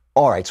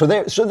 All right, so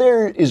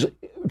there is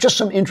just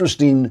some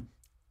interesting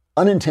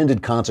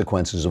unintended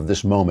consequences of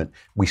this moment.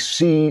 We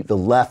see the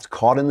left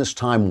caught in this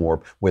time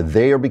warp where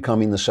they are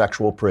becoming the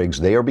sexual prigs.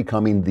 They are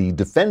becoming the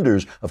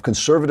defenders of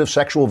conservative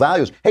sexual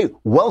values. Hey,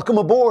 welcome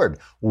aboard.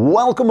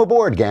 Welcome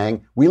aboard,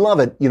 gang. We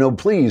love it.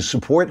 Please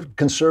support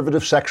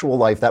conservative sexual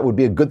life. That would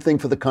be a good thing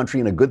for the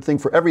country and a good thing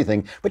for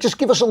everything. But just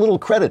give us a little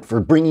credit for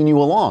bringing you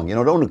along.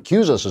 Don't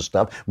accuse us of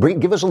stuff.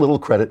 Give us a little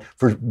credit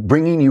for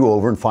bringing you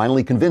over and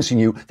finally convincing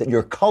you that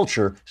your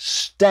culture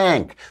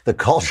stank. The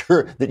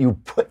culture that you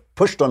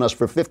pushed on us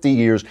for 50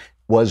 years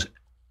was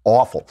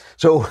awful.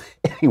 So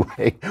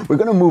anyway, we're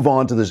going to move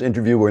on to this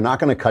interview. We're not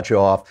going to cut you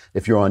off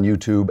if you're on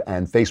YouTube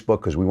and Facebook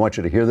because we want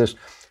you to hear this.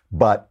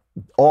 But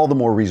all the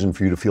more reason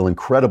for you to feel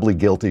incredibly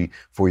guilty,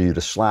 for you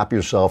to slap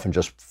yourself and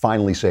just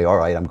finally say, all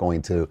right, I'm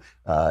going to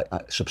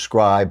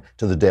subscribe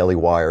to the Daily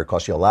Wire. It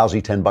costs you a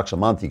lousy $10 a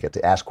month. You get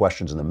to ask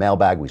questions in the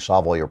mailbag. We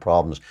solve all your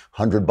problems.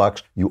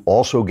 $100. You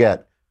also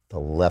get the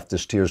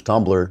Leftist Tears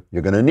tumbler.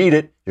 You're going to need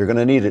it. You're going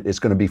to need it. It's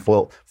going to be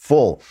full.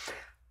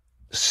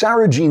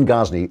 Sarah Jean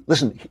Gosney,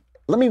 listen,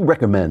 let me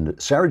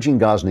recommend, Sarah Jean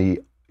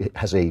Gosney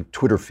has a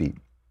Twitter feed.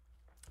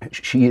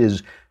 She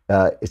is,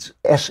 it's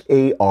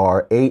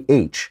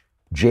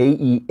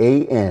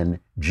SarahJeangosney.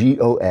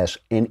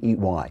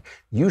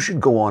 You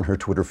should go on her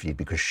Twitter feed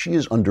because she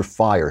is under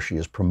fire. She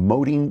is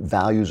promoting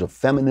values of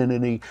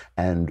femininity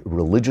and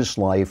religious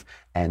life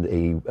and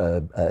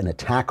an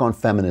attack on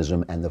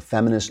feminism, and the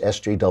feminist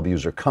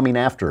SJWs are coming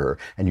after her,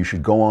 and you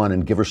should go on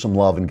and give her some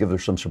love and give her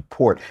some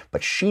support.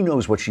 But she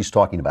knows what she's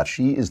talking about.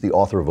 She is the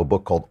author of a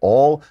book called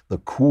All the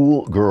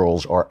Cool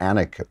Girls Are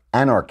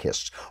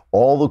Anarchists.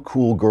 All the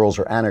Cool Girls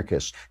Are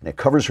Anarchists. And it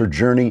covers her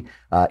journey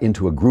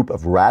into a group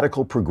of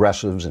radical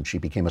progressives, and she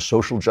became a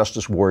social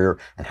justice warrior,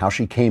 and how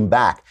she came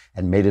back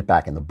and made it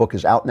back. And the book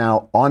is out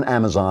now on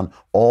Amazon.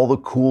 All the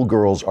Cool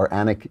Girls Are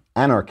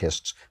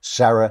Anarchists.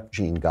 Sarah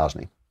Jean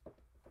Gosney.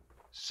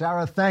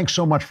 Sarah, thanks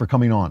so much for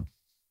coming on.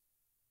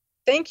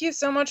 Thank you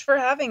so much for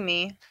having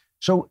me.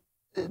 So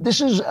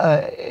this is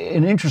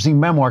an interesting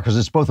memoir because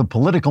it's both a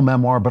political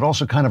memoir, but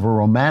also kind of a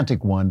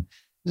romantic one.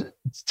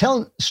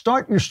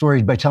 Start your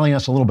story by telling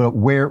us a little bit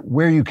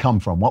where you come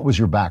from. What was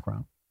your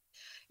background?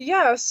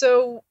 Yeah,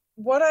 so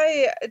what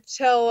I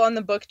tell on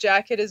the book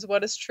jacket is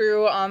what is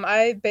true.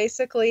 I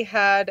basically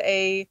had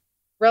a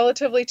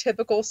relatively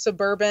typical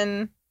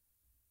suburban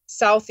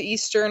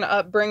Southeastern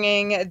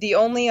upbringing. The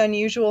only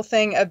unusual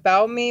thing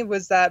about me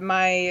was that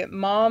my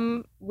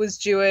mom is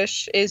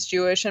Jewish,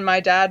 and my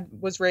dad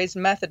was raised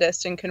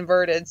Methodist and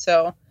converted.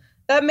 So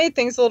that made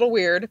things a little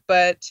weird.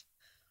 But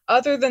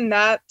other than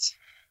that...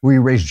 Were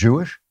you raised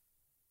Jewish?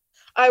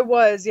 I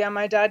was, yeah.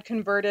 My dad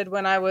converted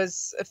when I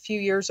was a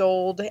few years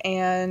old.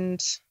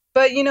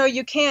 But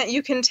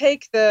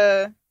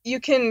you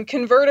can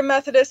convert a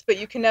Methodist, but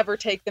you can never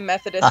take the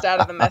Methodist out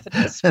of the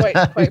Methodist,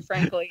 quite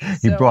frankly.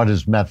 He brought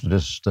his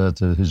Methodist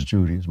to his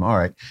Judaism. All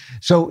right.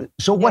 So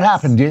what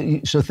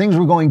happened? So things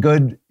were going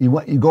good.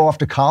 You go off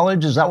to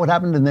college. Is that what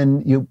happened? And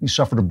then you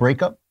suffered a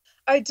breakup?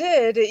 I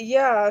did.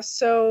 Yeah.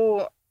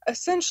 So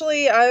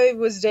Essentially, I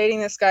was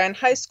dating this guy in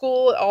high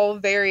school, all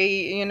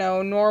very,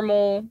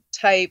 normal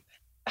type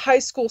high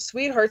school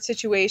sweetheart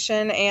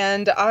situation.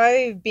 And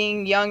I,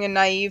 being young and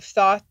naive,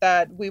 thought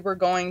that we were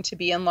going to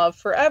be in love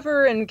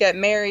forever and get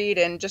married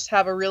and just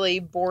have a really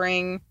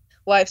boring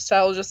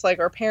lifestyle just like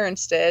our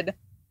parents did.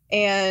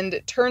 And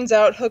it turns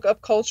out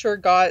hookup culture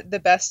got the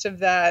best of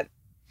that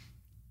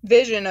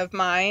vision of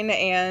mine,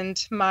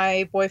 and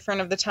my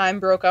boyfriend of the time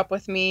broke up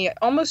with me,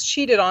 almost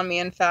cheated on me,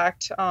 in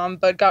fact,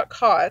 but got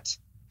caught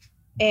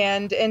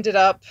and ended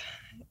up,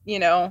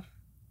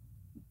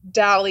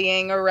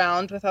 dallying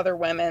around with other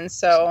women.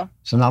 So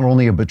not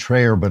only a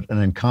betrayer, but an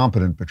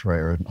incompetent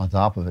betrayer on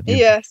top of it.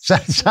 Yes.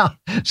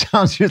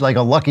 Sounds like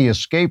a lucky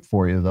escape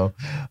for you, though.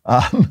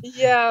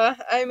 Yeah,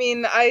 I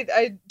mean,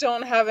 I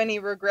don't have any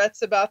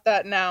regrets about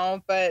that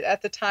now, but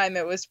at the time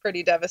it was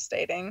pretty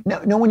devastating.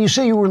 Now, when you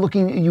say you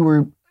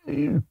were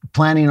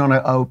planning on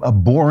a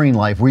boring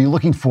life, were you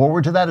looking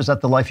forward to that? Is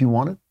that the life you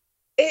wanted?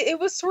 It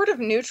was sort of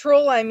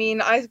neutral. I mean,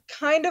 I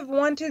kind of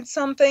wanted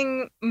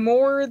something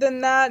more than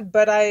that,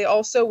 but I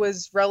also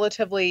was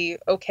relatively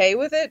okay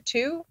with it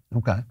too.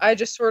 Okay. I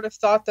just sort of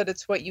thought that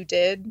it's what you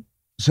did.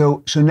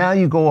 So now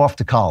you go off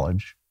to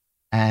college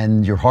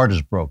and your heart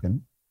is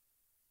broken.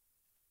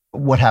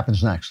 What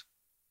happens next?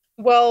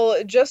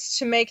 Well, just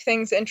to make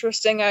things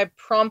interesting, I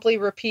promptly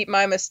repeat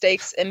my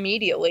mistakes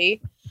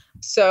immediately.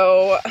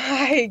 So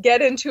I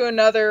get into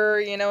another,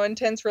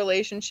 intense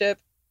relationship,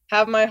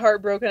 have my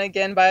heart broken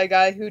again by a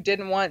guy who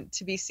didn't want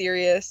to be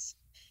serious.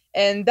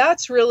 And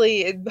that's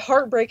really,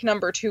 heartbreak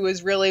number 2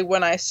 is really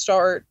when I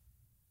start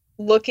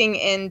looking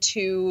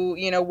into,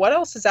 what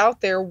else is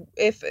out there.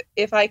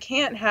 If I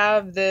can't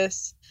have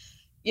this,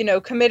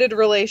 committed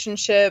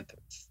relationship,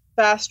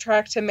 fast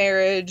track to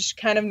marriage,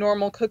 kind of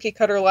normal cookie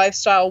cutter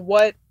lifestyle,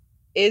 what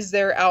is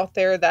there out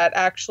there that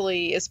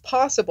actually is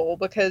possible?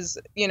 Because,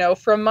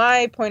 from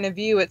my point of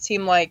view, it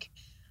seemed like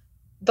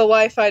the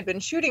life I'd been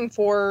shooting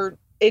for,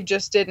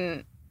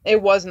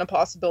 it wasn't a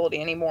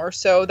possibility anymore.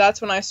 So that's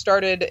when I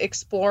started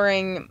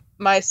exploring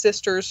my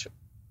sister's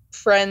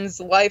friend's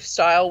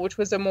lifestyle, which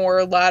was a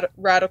more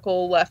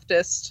radical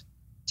leftist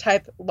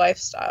type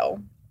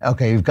lifestyle.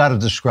 Okay, you've got to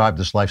describe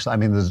this lifestyle. I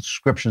mean, the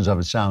descriptions of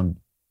it sound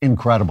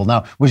incredible.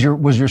 Now, was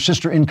your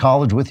sister in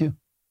college with you?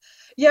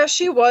 Yeah,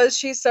 she was.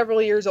 She's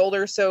several years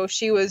older, so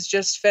she was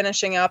just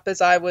finishing up as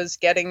I was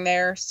getting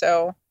there.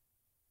 So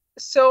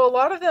a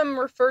lot of them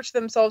refer to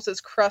themselves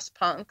as crust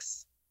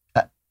punks.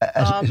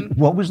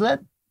 What was that?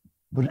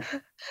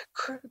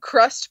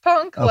 Crust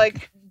punk, okay.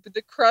 Like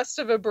the crust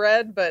of a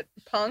bread, but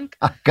punk.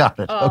 I got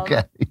it.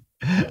 Okay.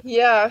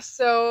 Yeah,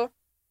 so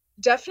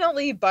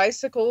definitely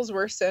bicycles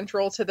were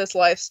central to this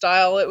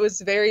lifestyle. It was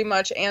very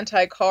much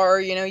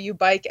anti-car. You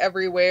bike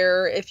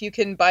everywhere. If you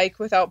can bike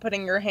without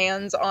putting your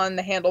hands on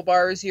the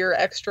handlebars, you're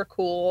extra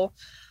cool.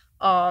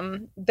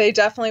 They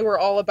definitely were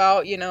all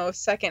about,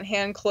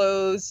 secondhand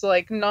clothes,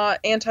 like not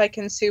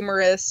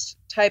anti-consumerist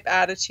type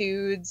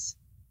attitudes,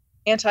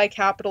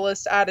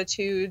 anti-capitalist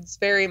attitudes,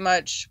 very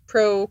much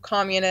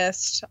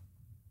pro-communist.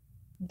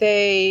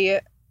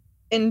 They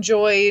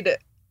enjoyed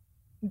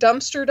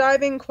dumpster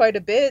diving quite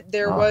a bit.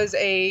 There was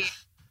a,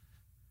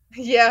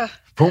 yeah.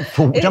 For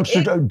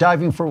dumpster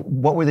diving, for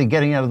what were they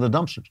getting out of the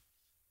dumpsters?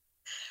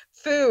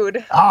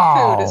 Food.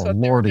 Oh, Food is what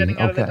Lordy. they were getting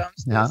out of the Okay.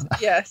 dumpsters. Yeah.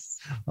 Yes.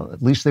 Well,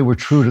 at least they were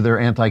true to their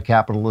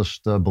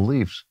anti-capitalist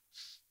beliefs.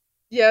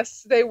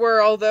 Yes, they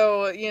were,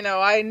 although,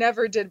 I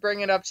never did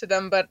bring it up to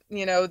them, but,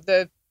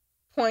 the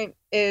point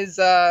is,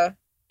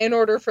 in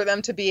order for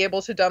them to be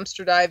able to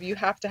dumpster dive, you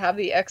have to have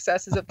the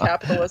excesses of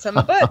capitalism,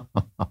 but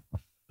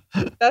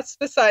that's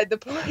beside the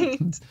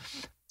point.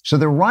 So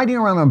they're riding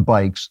around on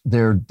bikes,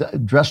 they're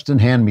dressed in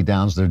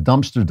hand-me-downs, they're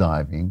dumpster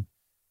diving.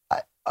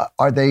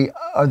 Are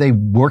they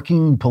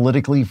working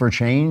politically for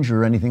change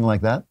or anything like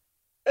that?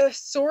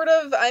 Sort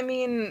of. I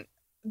mean,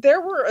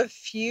 there were a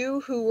few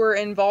who were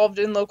involved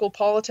in local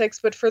politics,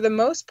 but for the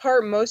most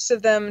part, most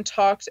of them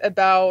talked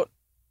about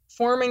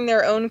forming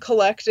their own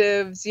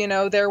collectives.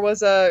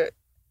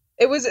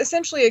 It was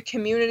essentially a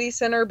community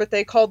center, but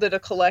they called it a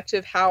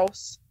collective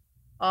house.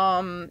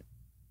 And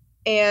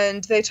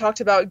they talked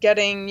about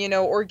getting,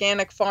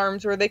 organic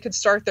farms where they could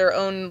start their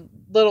own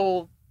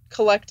little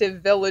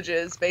collective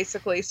villages,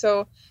 basically.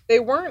 So they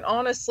weren't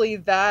honestly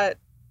that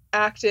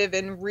active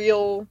in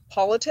real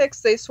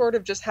politics. They sort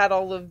of just had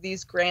all of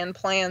these grand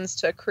plans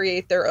to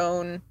create their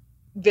own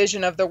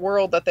vision of the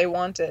world that they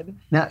wanted.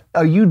 Now,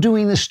 are you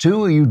doing this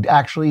too? Are you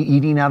actually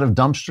eating out of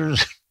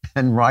dumpsters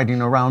and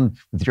riding around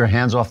with your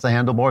hands off the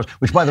handlebars?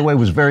 Which, by the way,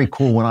 was very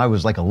cool when I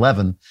was like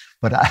 11.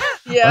 But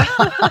yeah.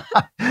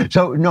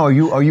 So, no,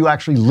 are you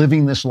actually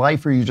living this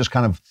life, or are you just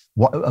kind of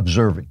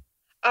observing?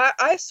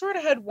 I sort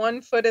of had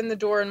one foot in the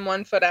door and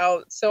one foot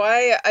out. So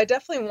I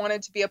definitely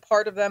wanted to be a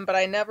part of them, but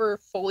I never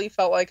fully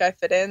felt like I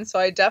fit in. So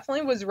I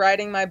definitely was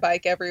riding my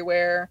bike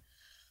everywhere.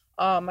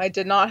 I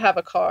did not have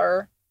a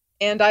car.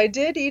 And I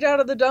did eat out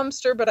of the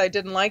dumpster, but I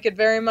didn't like it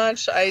very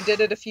much. I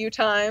did it a few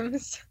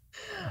times.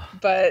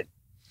 But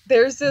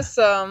there's this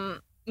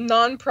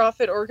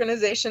nonprofit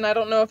organization. I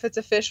don't know if it's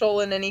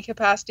official in any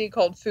capacity,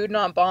 called Food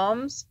Not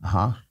Bombs,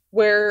 Uh-huh.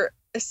 where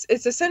it's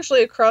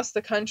essentially across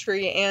the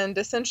country, and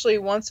essentially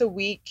once a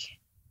week,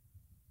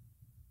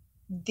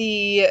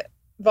 the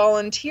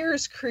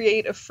volunteers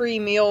create a free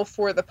meal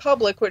for the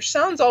public, which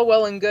sounds all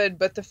well and good,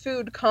 but the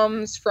food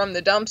comes from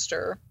the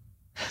dumpster.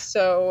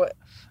 So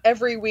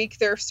every week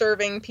they're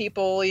serving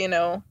people,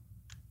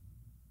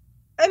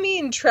 I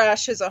mean,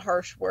 trash is a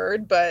harsh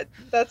word, but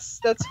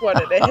that's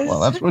what it is. Well,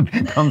 that's what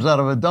comes out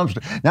of a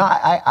dumpster. Now,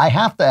 I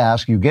have to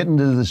ask, you get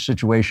into this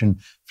situation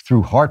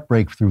through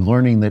heartbreak, through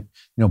learning that,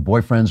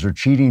 boyfriends are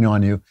cheating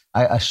on you.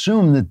 I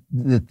assume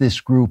that this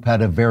group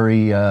had a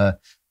very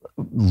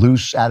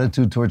loose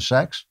attitude towards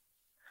sex?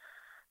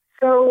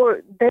 So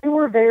they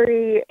were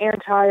very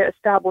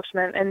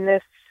anti-establishment in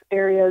this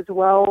area as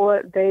well.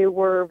 They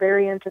were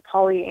very into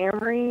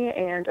polyamory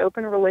and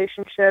open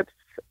relationships.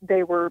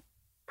 They were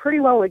pretty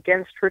well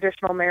against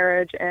traditional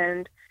marriage,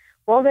 and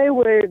while they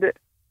would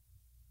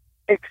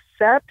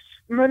accept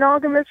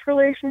monogamous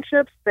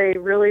relationships, they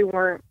really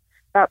weren't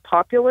that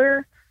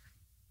popular.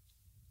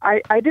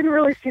 I didn't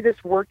really see this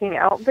working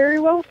out very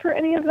well for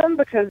any of them,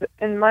 because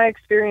in my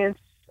experience,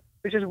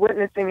 just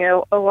witnessing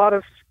it, a lot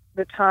of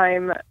the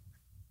time,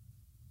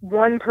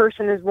 one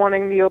person is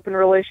wanting the open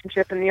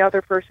relationship and the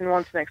other person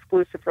wants an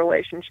exclusive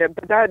relationship,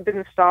 but that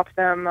didn't stop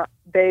them.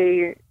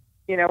 They,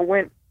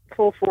 went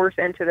full force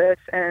into this,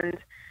 and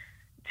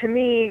to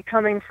me,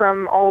 coming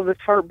from all of this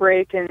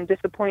heartbreak and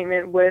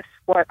disappointment with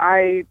what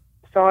I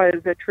saw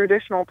as a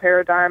traditional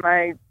paradigm,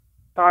 I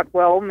thought,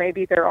 well,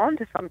 maybe they're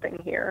onto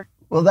something here.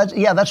 Well,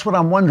 that's what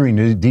I'm wondering.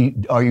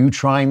 Are you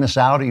trying this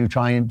out? Are you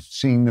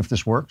seeing if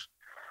this works?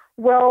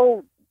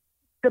 Well,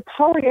 the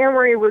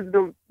polyamory was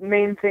the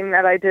main thing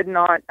that I did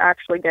not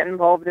actually get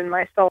involved in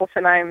myself,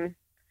 and I'm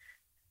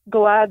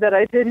glad that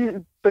I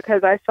didn't,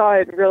 because I saw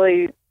it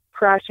really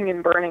crashing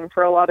and burning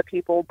for a lot of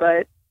people,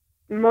 but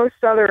most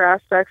other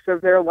aspects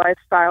of their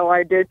lifestyle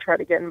I did try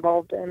to get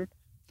involved in.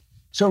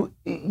 So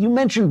you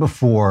mentioned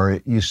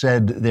before, you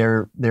said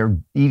they're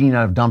eating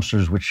out of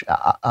dumpsters, which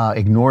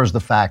ignores the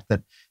fact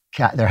that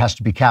there has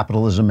to be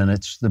capitalism, and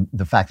it's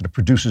the fact that it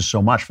produces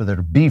so much for there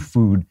to be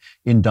food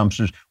in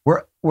dumpsters.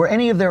 Were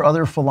any of their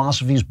other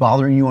philosophies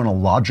bothering you on a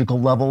logical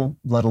level,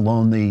 let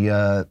alone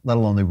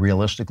the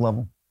realistic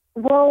level?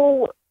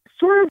 Well,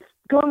 sort of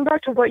going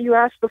back to what you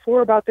asked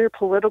before about their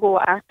political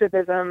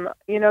activism,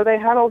 they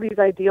had all these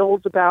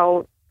ideals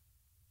about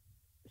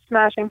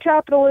smashing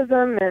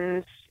capitalism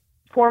and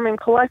forming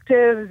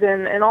collectives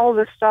and all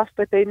this stuff,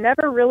 but they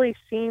never really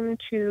seemed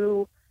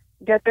to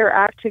get their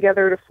act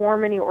together to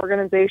form any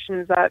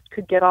organizations that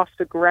could get off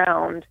the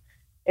ground.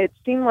 It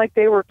seemed like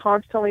they were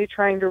constantly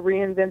trying to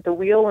reinvent the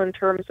wheel in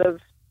terms of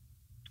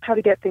how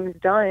to get things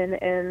done,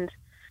 and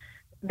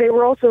they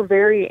were also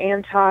very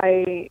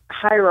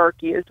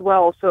anti-hierarchy as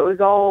well. So it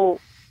was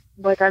all,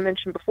 like I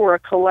mentioned before, a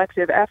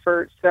collective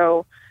effort.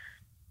 So,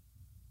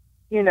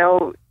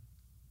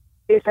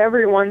 if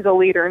everyone's a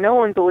leader, no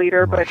one's a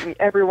leader, but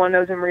everyone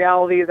knows in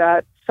reality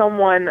that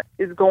someone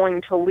is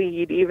going to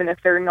lead, even if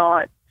they're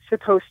not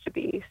supposed to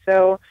be.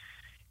 So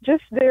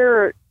just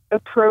their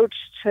approach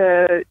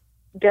to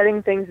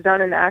getting things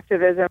done in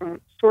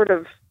activism sort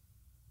of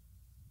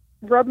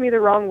rubbed me the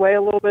wrong way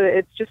a little bit.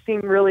 It just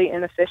seemed really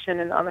inefficient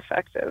and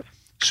ineffective.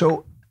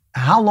 So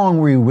how long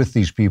were you with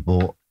these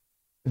people?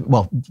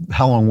 Well,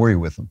 how long were you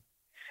with them?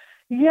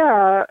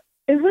 Yeah,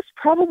 it was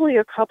probably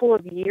a couple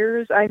of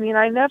years. I mean,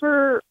 I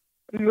never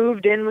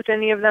moved in with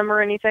any of them or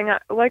anything.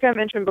 Like I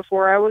mentioned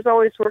before, I was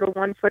always sort of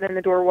 1 foot in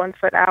the door, 1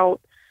 foot out,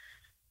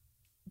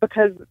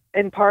 because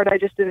in part I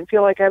just didn't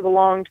feel like I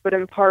belonged, but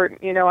in part,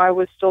 I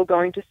was still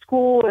going to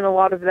school, and a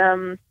lot of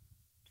them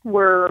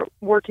were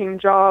working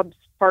jobs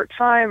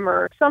part-time,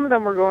 or some of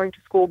them were going to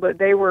school, but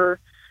they were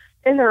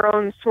in their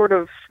own sort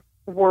of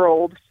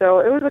world. So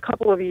it was a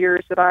couple of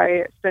years that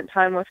I spent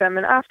time with them,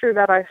 and after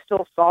that I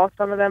still saw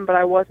some of them, but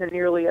I wasn't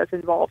nearly as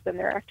involved in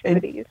their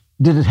activities.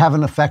 And did it have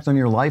an effect on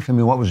your life? I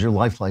mean, what was your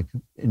life like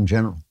in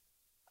general?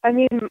 I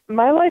mean,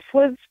 my life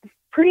was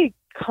pretty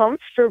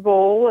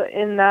comfortable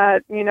in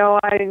that,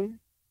 I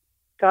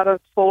got a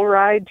full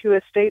ride to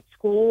a state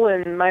school,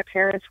 and my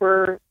parents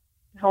were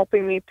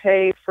helping me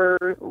pay for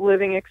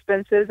living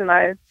expenses, and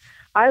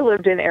I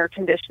lived in air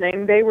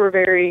conditioning. They were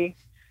very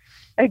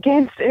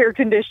against air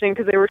conditioning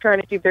because they were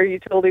trying to keep their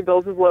utility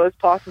bills as low as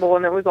possible,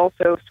 and it was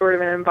also sort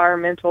of an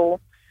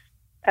environmental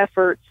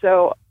effort.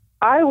 So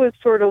I was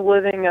sort of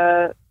living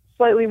a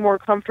slightly more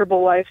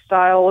comfortable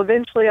lifestyle.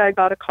 Eventually I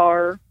got a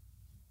car,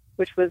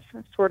 which was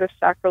sort of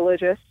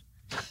sacrilegious.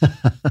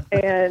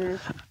 And,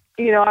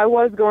 I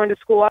was going to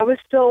school. I was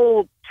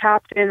still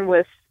tapped in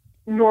with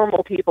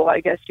normal people, I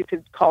guess you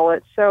could call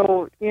it.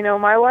 So,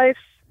 my life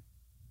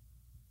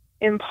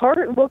in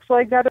part looks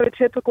like that of a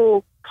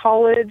typical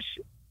college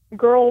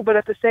girl, but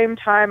at the same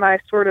time, I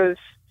sort of,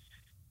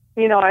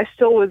 I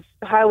still was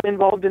highly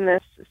involved in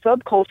this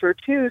subculture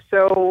too.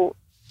 So,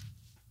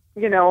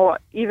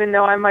 even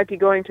though I might be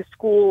going to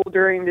school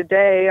during the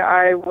day,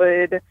 I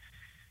would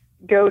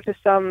go to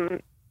some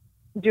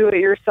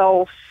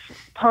do-it-yourself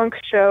punk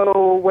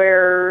show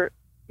where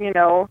you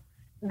know,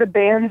 the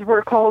bands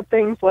were called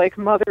things like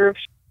Mother of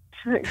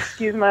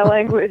excuse my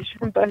language,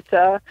 but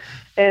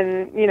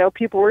and you know,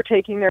 people were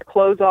taking their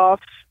clothes off,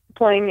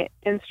 playing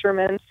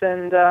instruments,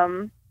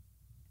 and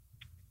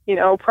you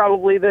know,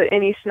 probably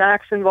any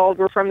snacks involved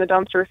were from the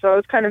dumpster. So I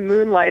was kind of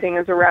moonlighting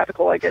as a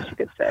radical, I guess you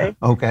could say.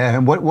 Okay,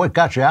 and what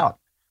got you out?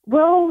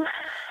 Well,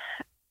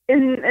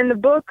 in the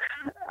book,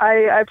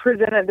 I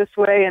present it this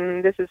way,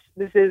 and this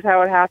is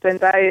how it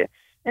happened. I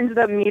ended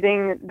up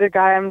meeting the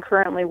guy I'm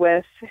currently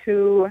with,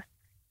 who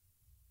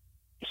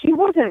he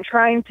wasn't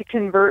trying to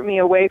convert me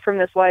away from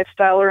this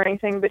lifestyle or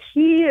anything, but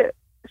he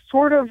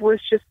sort of was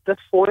just the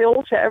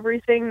foil to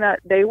everything that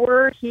they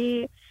were.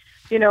 He,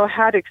 you know,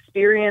 had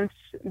experience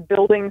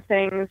building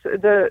things.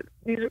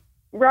 These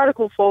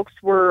radical folks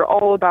were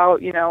all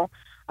about, you know,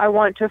 I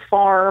want to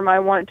farm, I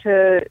want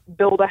to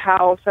build a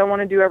house, I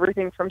want to do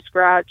everything from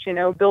scratch, you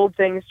know, build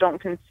things, don't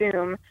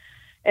consume.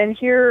 And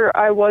here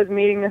I was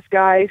meeting this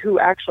guy who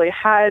actually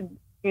had,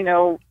 you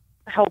know,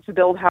 helped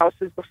build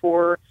houses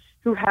before,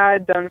 who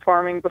had done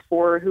farming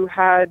before, who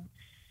had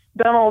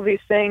done all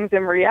these things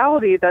in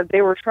reality that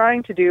they were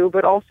trying to do,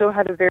 but also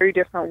had a very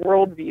different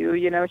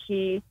worldview. You know,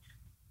 he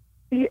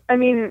I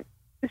mean,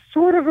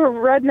 sort of a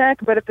redneck,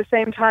 but at the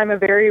same time a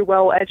very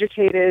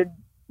well-educated,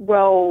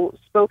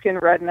 well-spoken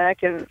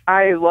redneck, and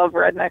I love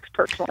rednecks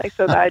personally,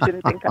 so that I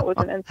didn't think that was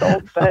an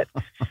insult, but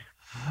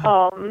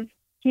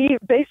he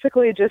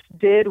basically just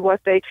did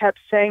what they kept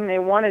saying they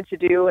wanted to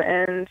do,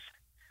 and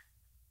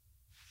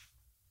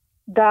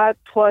that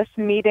plus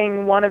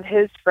meeting one of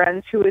his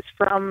friends who is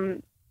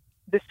from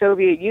the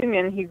Soviet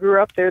Union, he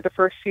grew up there the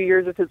first few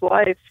years of his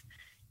life,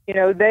 you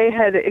know, they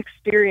had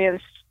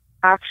experienced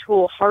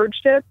actual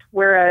hardship,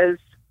 whereas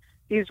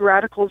these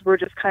radicals were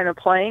just kind of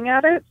playing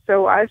at it.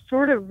 So I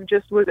sort of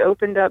just was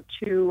opened up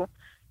to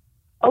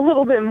a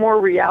little bit more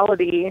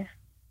reality,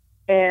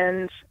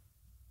 and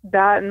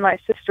that, and my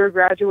sister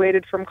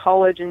graduated from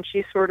college and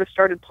she sort of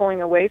started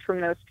pulling away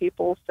from those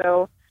people.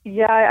 So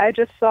yeah, I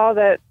just saw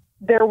that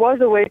there was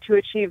a way to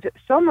achieve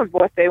some of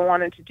what they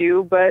wanted to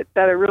do, but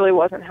that it really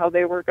wasn't how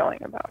they were going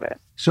about it.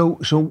 So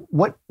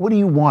what do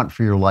you want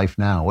for your life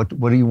now? What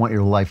do you want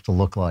your life to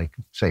look like,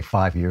 say,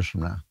 5 years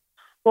from now?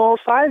 Well,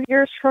 5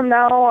 years from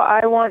now,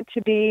 I want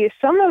to be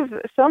some of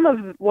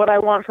what I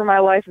want for my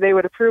life they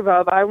would approve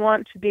of. I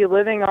want to be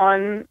living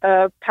on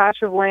a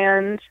patch of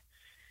land,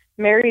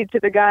 married to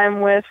the guy I'm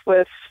with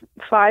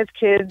 5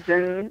 kids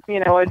and, you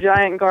know, a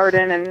giant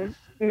garden and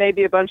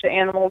maybe a bunch of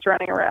animals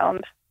running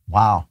around.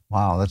 Wow,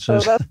 that's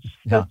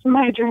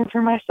my dream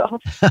for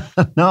myself.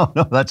 No,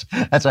 that's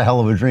a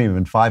hell of a dream.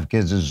 And 5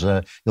 kids is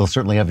you'll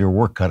certainly have your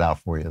work cut out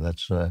for you.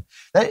 That's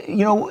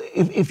you know,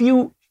 if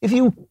you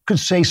could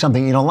say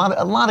something, you know,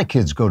 a lot of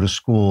kids go to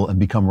school and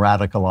become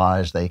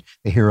radicalized. They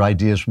hear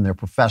ideas from their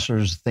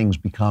professors, things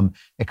become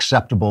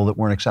acceptable that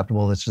weren't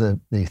acceptable. That's the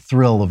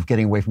thrill of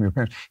getting away from your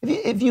parents.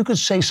 If you could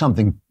say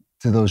something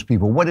to those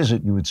people, what is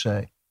it you would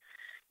say?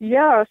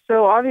 Yeah,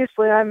 so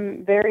obviously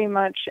I'm very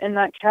much in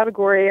that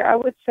category. I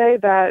would say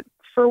that,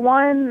 for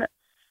one,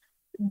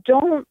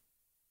 don't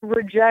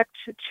reject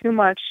too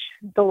much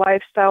the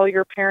lifestyle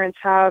your parents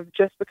have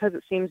just because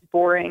it seems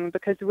boring,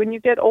 because when you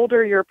get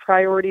older, your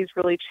priorities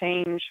really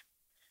change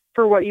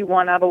for what you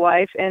want out of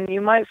life, and you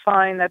might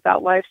find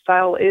that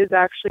lifestyle is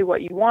actually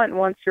what you want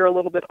once you're a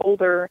little bit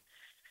older.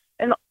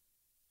 And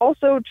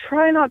also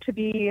try not to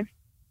be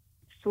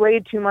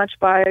swayed too much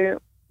by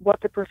what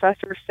the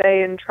professors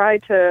say, and try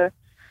to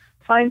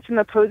find some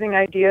opposing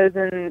ideas,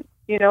 and,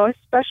 you know,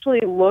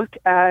 especially look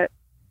at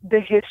the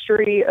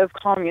history of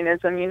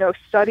communism. You know,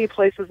 study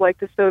places like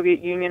the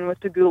Soviet Union with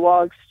the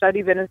gulags,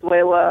 study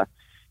Venezuela.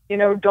 You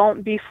know,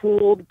 don't be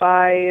fooled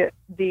by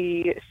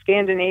the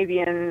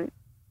Scandinavian,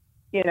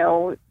 you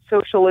know,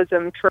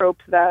 socialism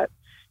trope that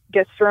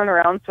gets thrown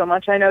around so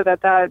much. I know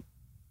that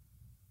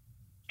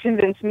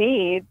convinced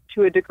me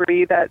to a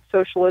degree that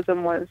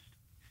socialism was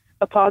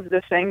a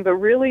positive thing, but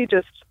really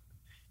just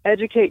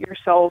educate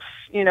yourself.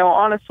 You know,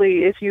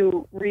 honestly, if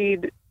you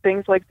read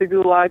things like the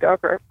Gulag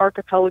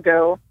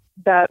Archipelago,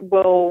 that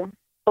will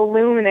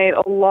illuminate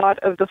a lot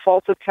of the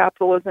faults of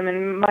capitalism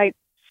and might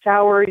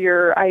sour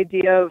your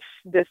idea of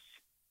this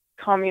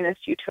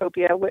communist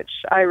utopia, which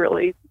I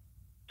really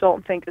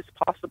don't think is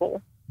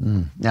possible.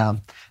 Yeah.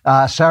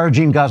 Sarah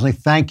Jean Gosling,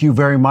 thank you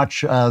very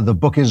much. The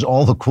book is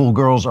All the Cool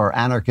Girls Are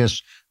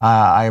Anarchists.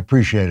 I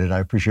appreciate it. I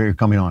appreciate you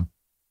coming on.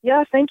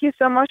 Yeah, thank you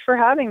so much for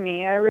having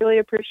me. I really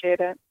appreciate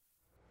it.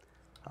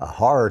 A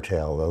horror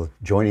tale, though,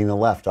 joining the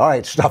left. All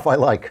right, stuff I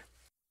like.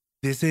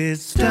 This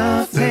is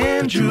Stuff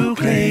Andrew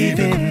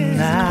Craven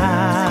likes.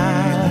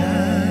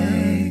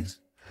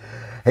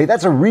 Hey,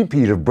 that's a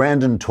repeat of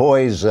Brandon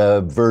Toy's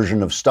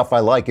version of Stuff I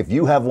Like. If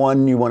you have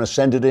one, you want to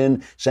send it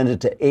in, send it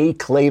to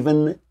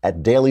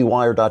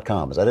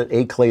aclaven@dailywire.com. Is that it?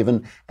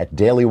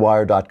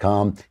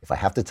 aclaven@dailywire.com. If I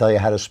have to tell you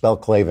how to spell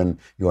Klavan,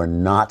 you are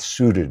not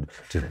suited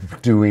to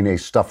doing a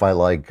Stuff I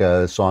Like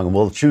song. And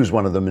we'll choose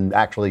one of them and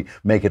actually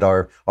make it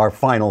our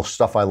final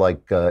Stuff I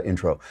Like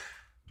intro.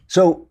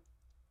 So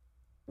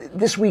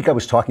this week I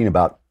was talking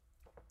about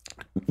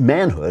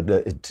manhood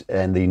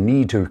and the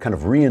need to kind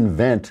of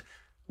reinvent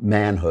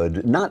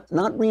manhood, not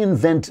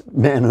reinvent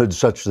manhood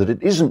such that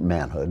it isn't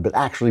manhood, but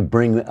actually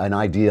bring an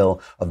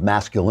ideal of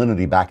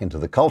masculinity back into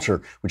the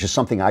culture, which is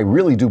something I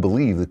really do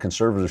believe that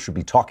conservatives should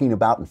be talking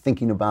about and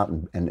thinking about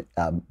and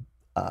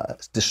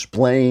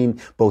displaying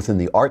both in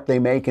the art they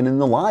make and in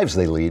the lives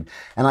they lead.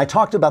 And I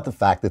talked about the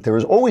fact that there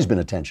has always been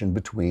a tension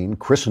between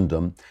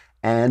Christendom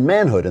and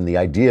manhood, and the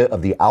idea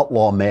of the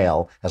outlaw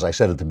male. As I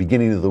said at the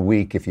beginning of the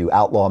week, if you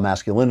outlaw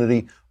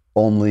masculinity,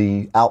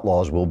 only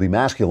outlaws will be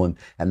masculine.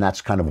 And that's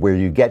kind of where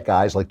you get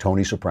guys like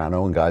Tony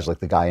Soprano and guys like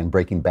the guy in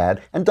Breaking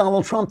Bad and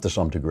Donald Trump to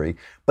some degree.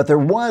 But there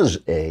was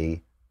a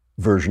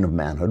version of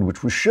manhood,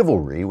 which was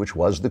chivalry, which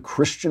was the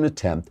Christian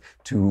attempt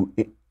to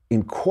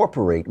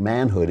incorporate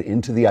manhood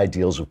into the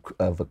ideals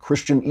of a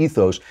Christian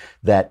ethos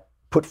that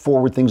put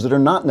forward things that are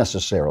not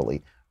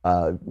necessarily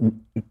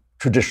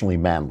traditionally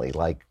manly,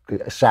 like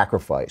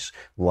sacrifice,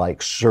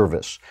 like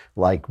service,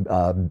 like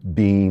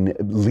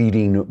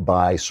leading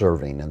by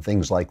serving, and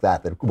things like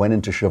that went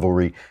into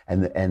chivalry,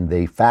 and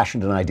they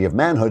fashioned an idea of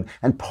manhood.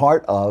 And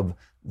part of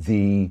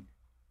the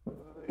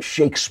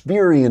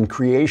Shakespearean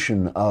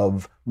creation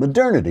of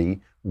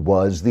modernity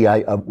was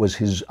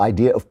his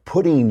idea of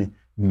putting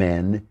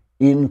men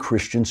in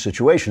Christian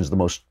situations. The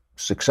most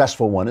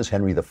successful one is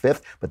Henry V,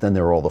 but then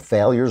there are all the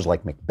failures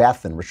like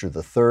Macbeth and Richard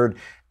III,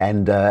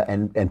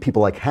 and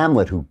people like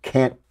Hamlet who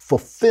can't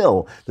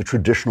fulfill the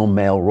traditional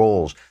male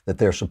roles that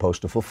they're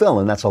supposed to fulfill.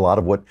 And that's a lot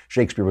of what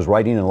Shakespeare was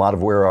writing, and a lot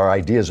of where our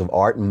ideas of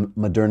art and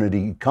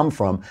modernity come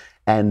from.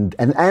 And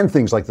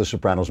things like The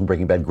Sopranos and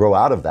Breaking Bad grow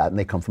out of that, and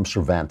they come from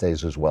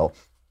Cervantes as well.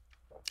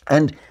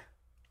 And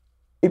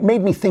it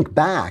made me think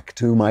back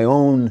to my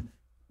own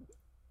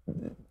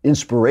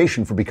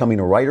inspiration for becoming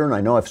a writer, and I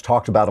know I've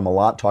talked about him a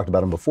lot, talked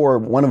about him before,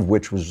 one of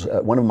which was,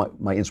 one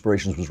of my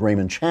inspirations was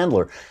Raymond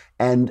Chandler.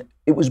 And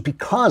it was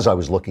because I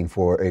was looking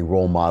for a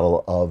role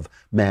model of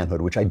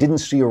manhood, which I didn't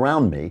see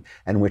around me,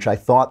 and which I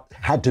thought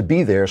had to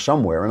be there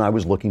somewhere, and I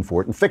was looking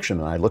for it in fiction.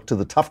 And I looked to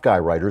the tough guy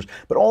writers,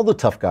 but all the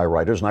tough guy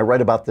writers, and I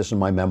write about this in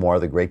my memoir,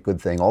 The Great Good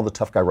Thing, all the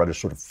tough guy writers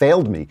sort of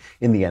failed me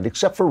in the end,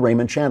 except for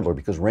Raymond Chandler,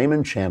 because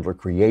Raymond Chandler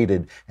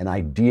created an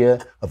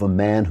idea of a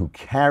man who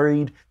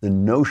carried the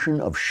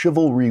notion of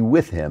chivalry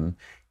with him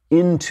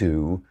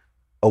into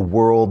a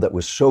world that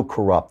was so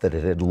corrupt that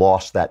it had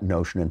lost that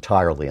notion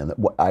entirely. And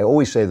I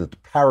always say that the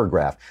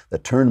paragraph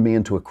that turned me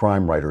into a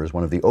crime writer is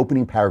one of the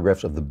opening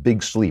paragraphs of The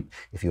Big Sleep.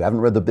 If you haven't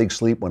read The Big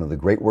Sleep, one of the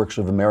great works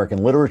of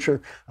American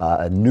literature,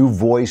 a new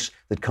voice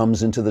that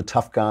comes into the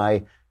tough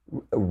guy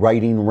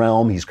writing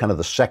realm. He's kind of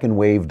the second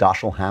wave.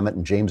 Dashiell Hammett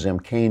and James M.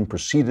 Cain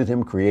preceded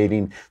him,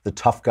 creating the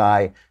tough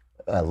guy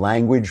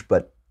language,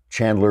 but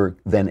Chandler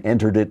then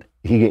entered it.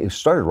 He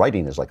started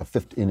writing as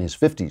in his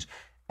 50s.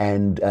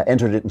 And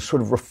entered it and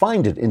sort of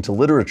refined it into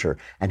literature.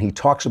 And he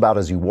talks about,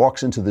 as he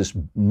walks into this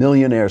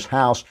millionaire's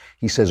house,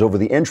 he says, over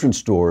the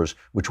entrance doors,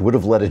 which would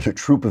have led into a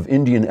troop of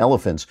Indian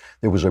elephants,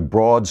 there was a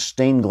broad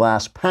stained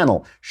glass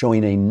panel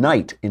showing a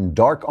knight in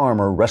dark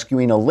armor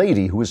rescuing a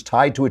lady who was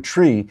tied to a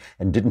tree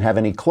and didn't have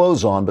any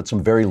clothes on, but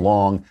some very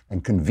long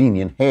and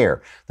convenient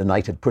hair. The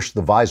knight had pushed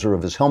the visor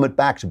of his helmet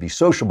back to be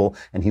sociable,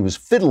 and he was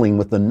fiddling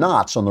with the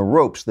knots on the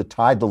ropes that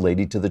tied the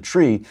lady to the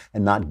tree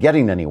and not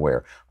getting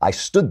anywhere. I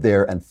stood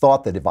there and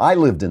thought that if I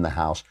lived in the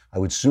house, I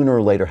would sooner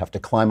or later have to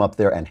climb up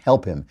there and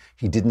help him.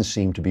 He didn't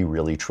seem to be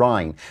really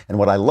trying. And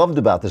what I loved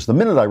about this, the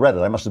minute I read it,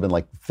 I must have been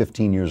like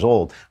 15 years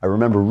old. I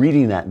remember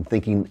reading that and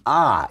thinking,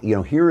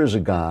 here is a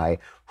guy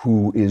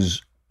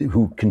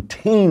who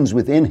contains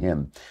within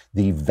him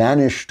the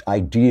vanished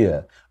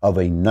idea of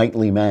a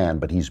knightly man,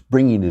 but he's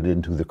bringing it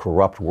into the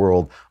corrupt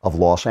world of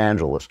Los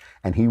Angeles.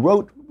 And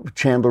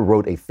Chandler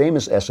wrote a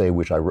famous essay,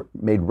 which I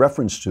made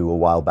reference to a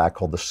while back,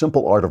 called The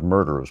Simple Art of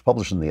Murder. It was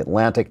published in The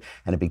Atlantic,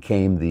 and it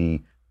became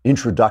the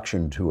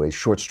introduction to a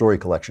short story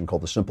collection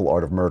called The Simple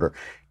Art of Murder,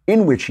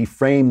 in which he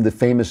framed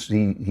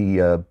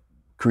he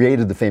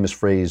created the famous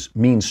phrase,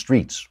 mean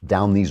streets,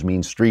 down these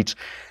mean streets.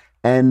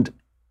 And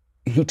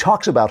he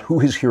talks about who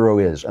his hero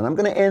is. And I'm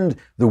going to end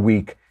the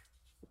week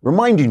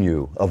reminding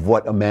you of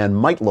what a man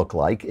might look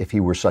like if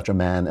he were such a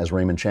man as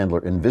Raymond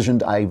Chandler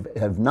envisioned. I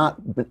have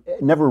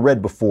never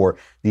read before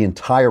the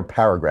entire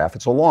paragraph.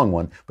 It's a long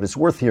one, but it's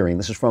worth hearing.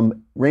 This is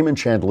from Raymond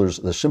Chandler's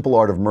The Simple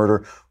Art of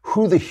Murder,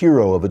 who the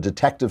hero of a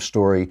detective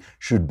story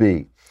should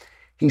be.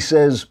 He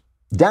says,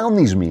 down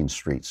these mean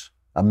streets,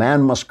 a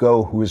man must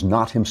go who is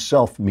not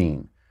himself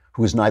mean,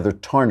 who is neither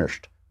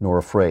tarnished nor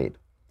afraid.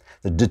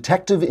 The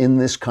detective in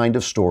this kind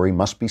of story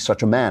must be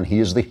such a man. He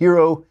is the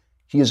hero.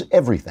 He is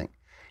everything.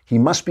 He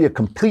must be a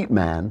complete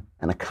man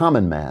and a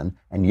common man,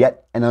 and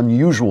yet an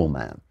unusual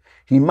man.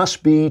 He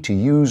must be, to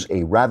use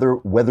a rather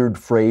weathered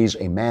phrase,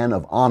 a man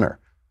of honor,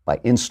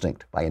 by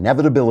instinct, by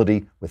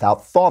inevitability,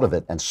 without thought of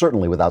it, and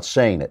certainly without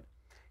saying it.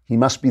 He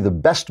must be the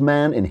best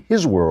man in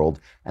his world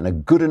and a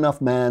good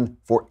enough man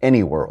for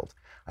any world.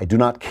 I do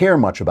not care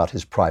much about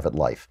his private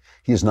life.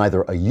 He is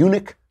neither a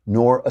eunuch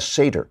nor a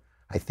satyr.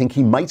 I think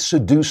he might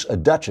seduce a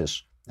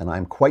duchess, and I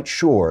am quite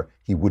sure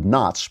he would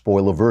not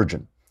spoil a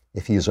virgin.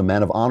 If he is a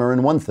man of honor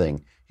in one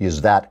thing, he is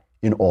that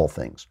in all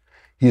things.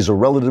 He is a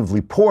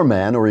relatively poor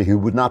man, or he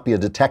would not be a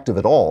detective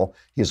at all.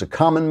 He is a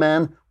common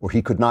man, or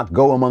he could not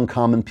go among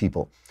common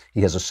people.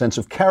 He has a sense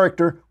of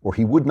character, or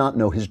he would not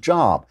know his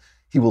job.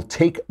 He will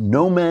take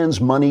no man's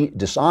money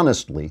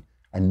dishonestly,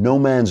 and no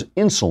man's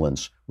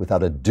insolence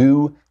without a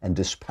due and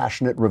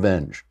dispassionate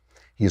revenge.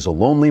 He is a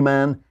lonely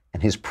man,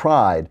 and his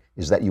pride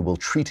is that you will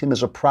treat him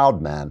as a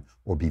proud man,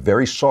 or be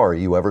very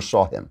sorry you ever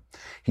saw him.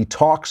 He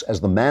talks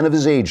as the man of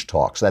his age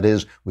talks, that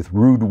is, with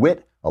rude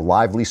wit, a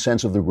lively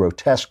sense of the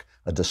grotesque,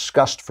 a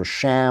disgust for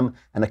sham,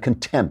 and a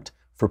contempt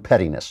for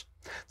pettiness.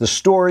 The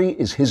story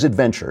is his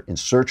adventure in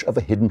search of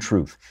a hidden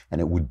truth, and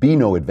it would be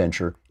no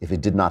adventure if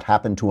it did not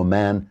happen to a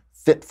man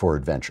fit for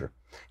adventure.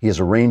 He has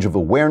a range of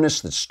awareness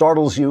that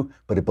startles you,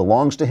 but it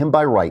belongs to him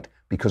by right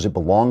because it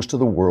belongs to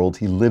the world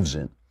he lives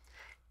in.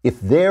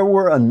 If there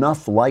were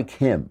enough like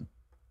him,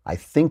 I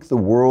think the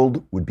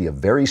world would be a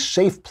very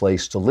safe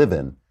place to live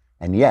in,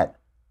 and yet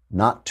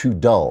not too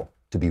dull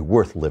to be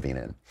worth living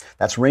in.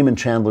 That's Raymond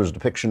Chandler's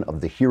depiction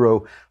of the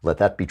hero. Let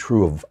that be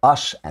true of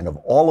us and of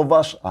all of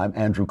us. I'm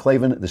Andrew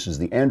Klavan. This is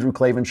The Andrew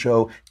Klavan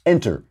Show.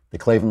 Enter the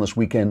Klavanless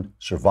Weekend.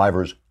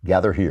 Survivors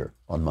gather here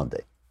on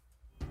Monday.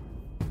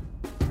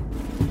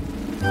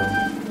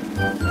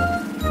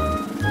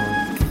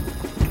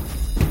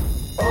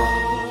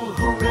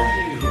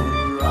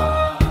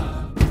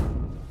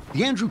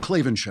 The Andrew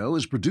Klavan Show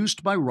is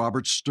produced by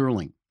Robert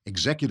Sterling.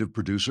 Executive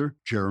producer,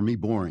 Jeremy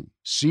Boring.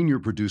 Senior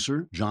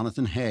producer,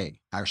 Jonathan Hay.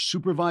 Our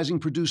supervising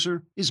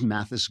producer is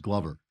Mathis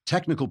Glover.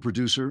 Technical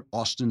producer,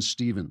 Austin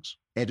Stevens.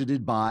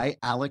 Edited by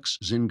Alex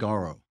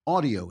Zingaro.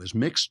 Audio is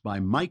mixed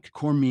by Mike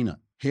Cormina.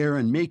 Hair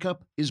and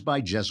makeup is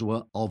by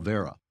Jesua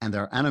Alvera. And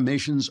our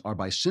animations are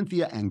by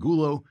Cynthia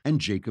Angulo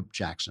and Jacob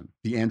Jackson.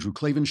 The Andrew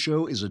Klavan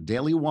Show is a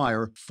Daily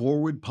Wire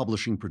Forward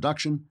Publishing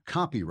production.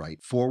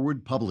 Copyright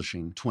Forward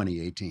Publishing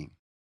 2018.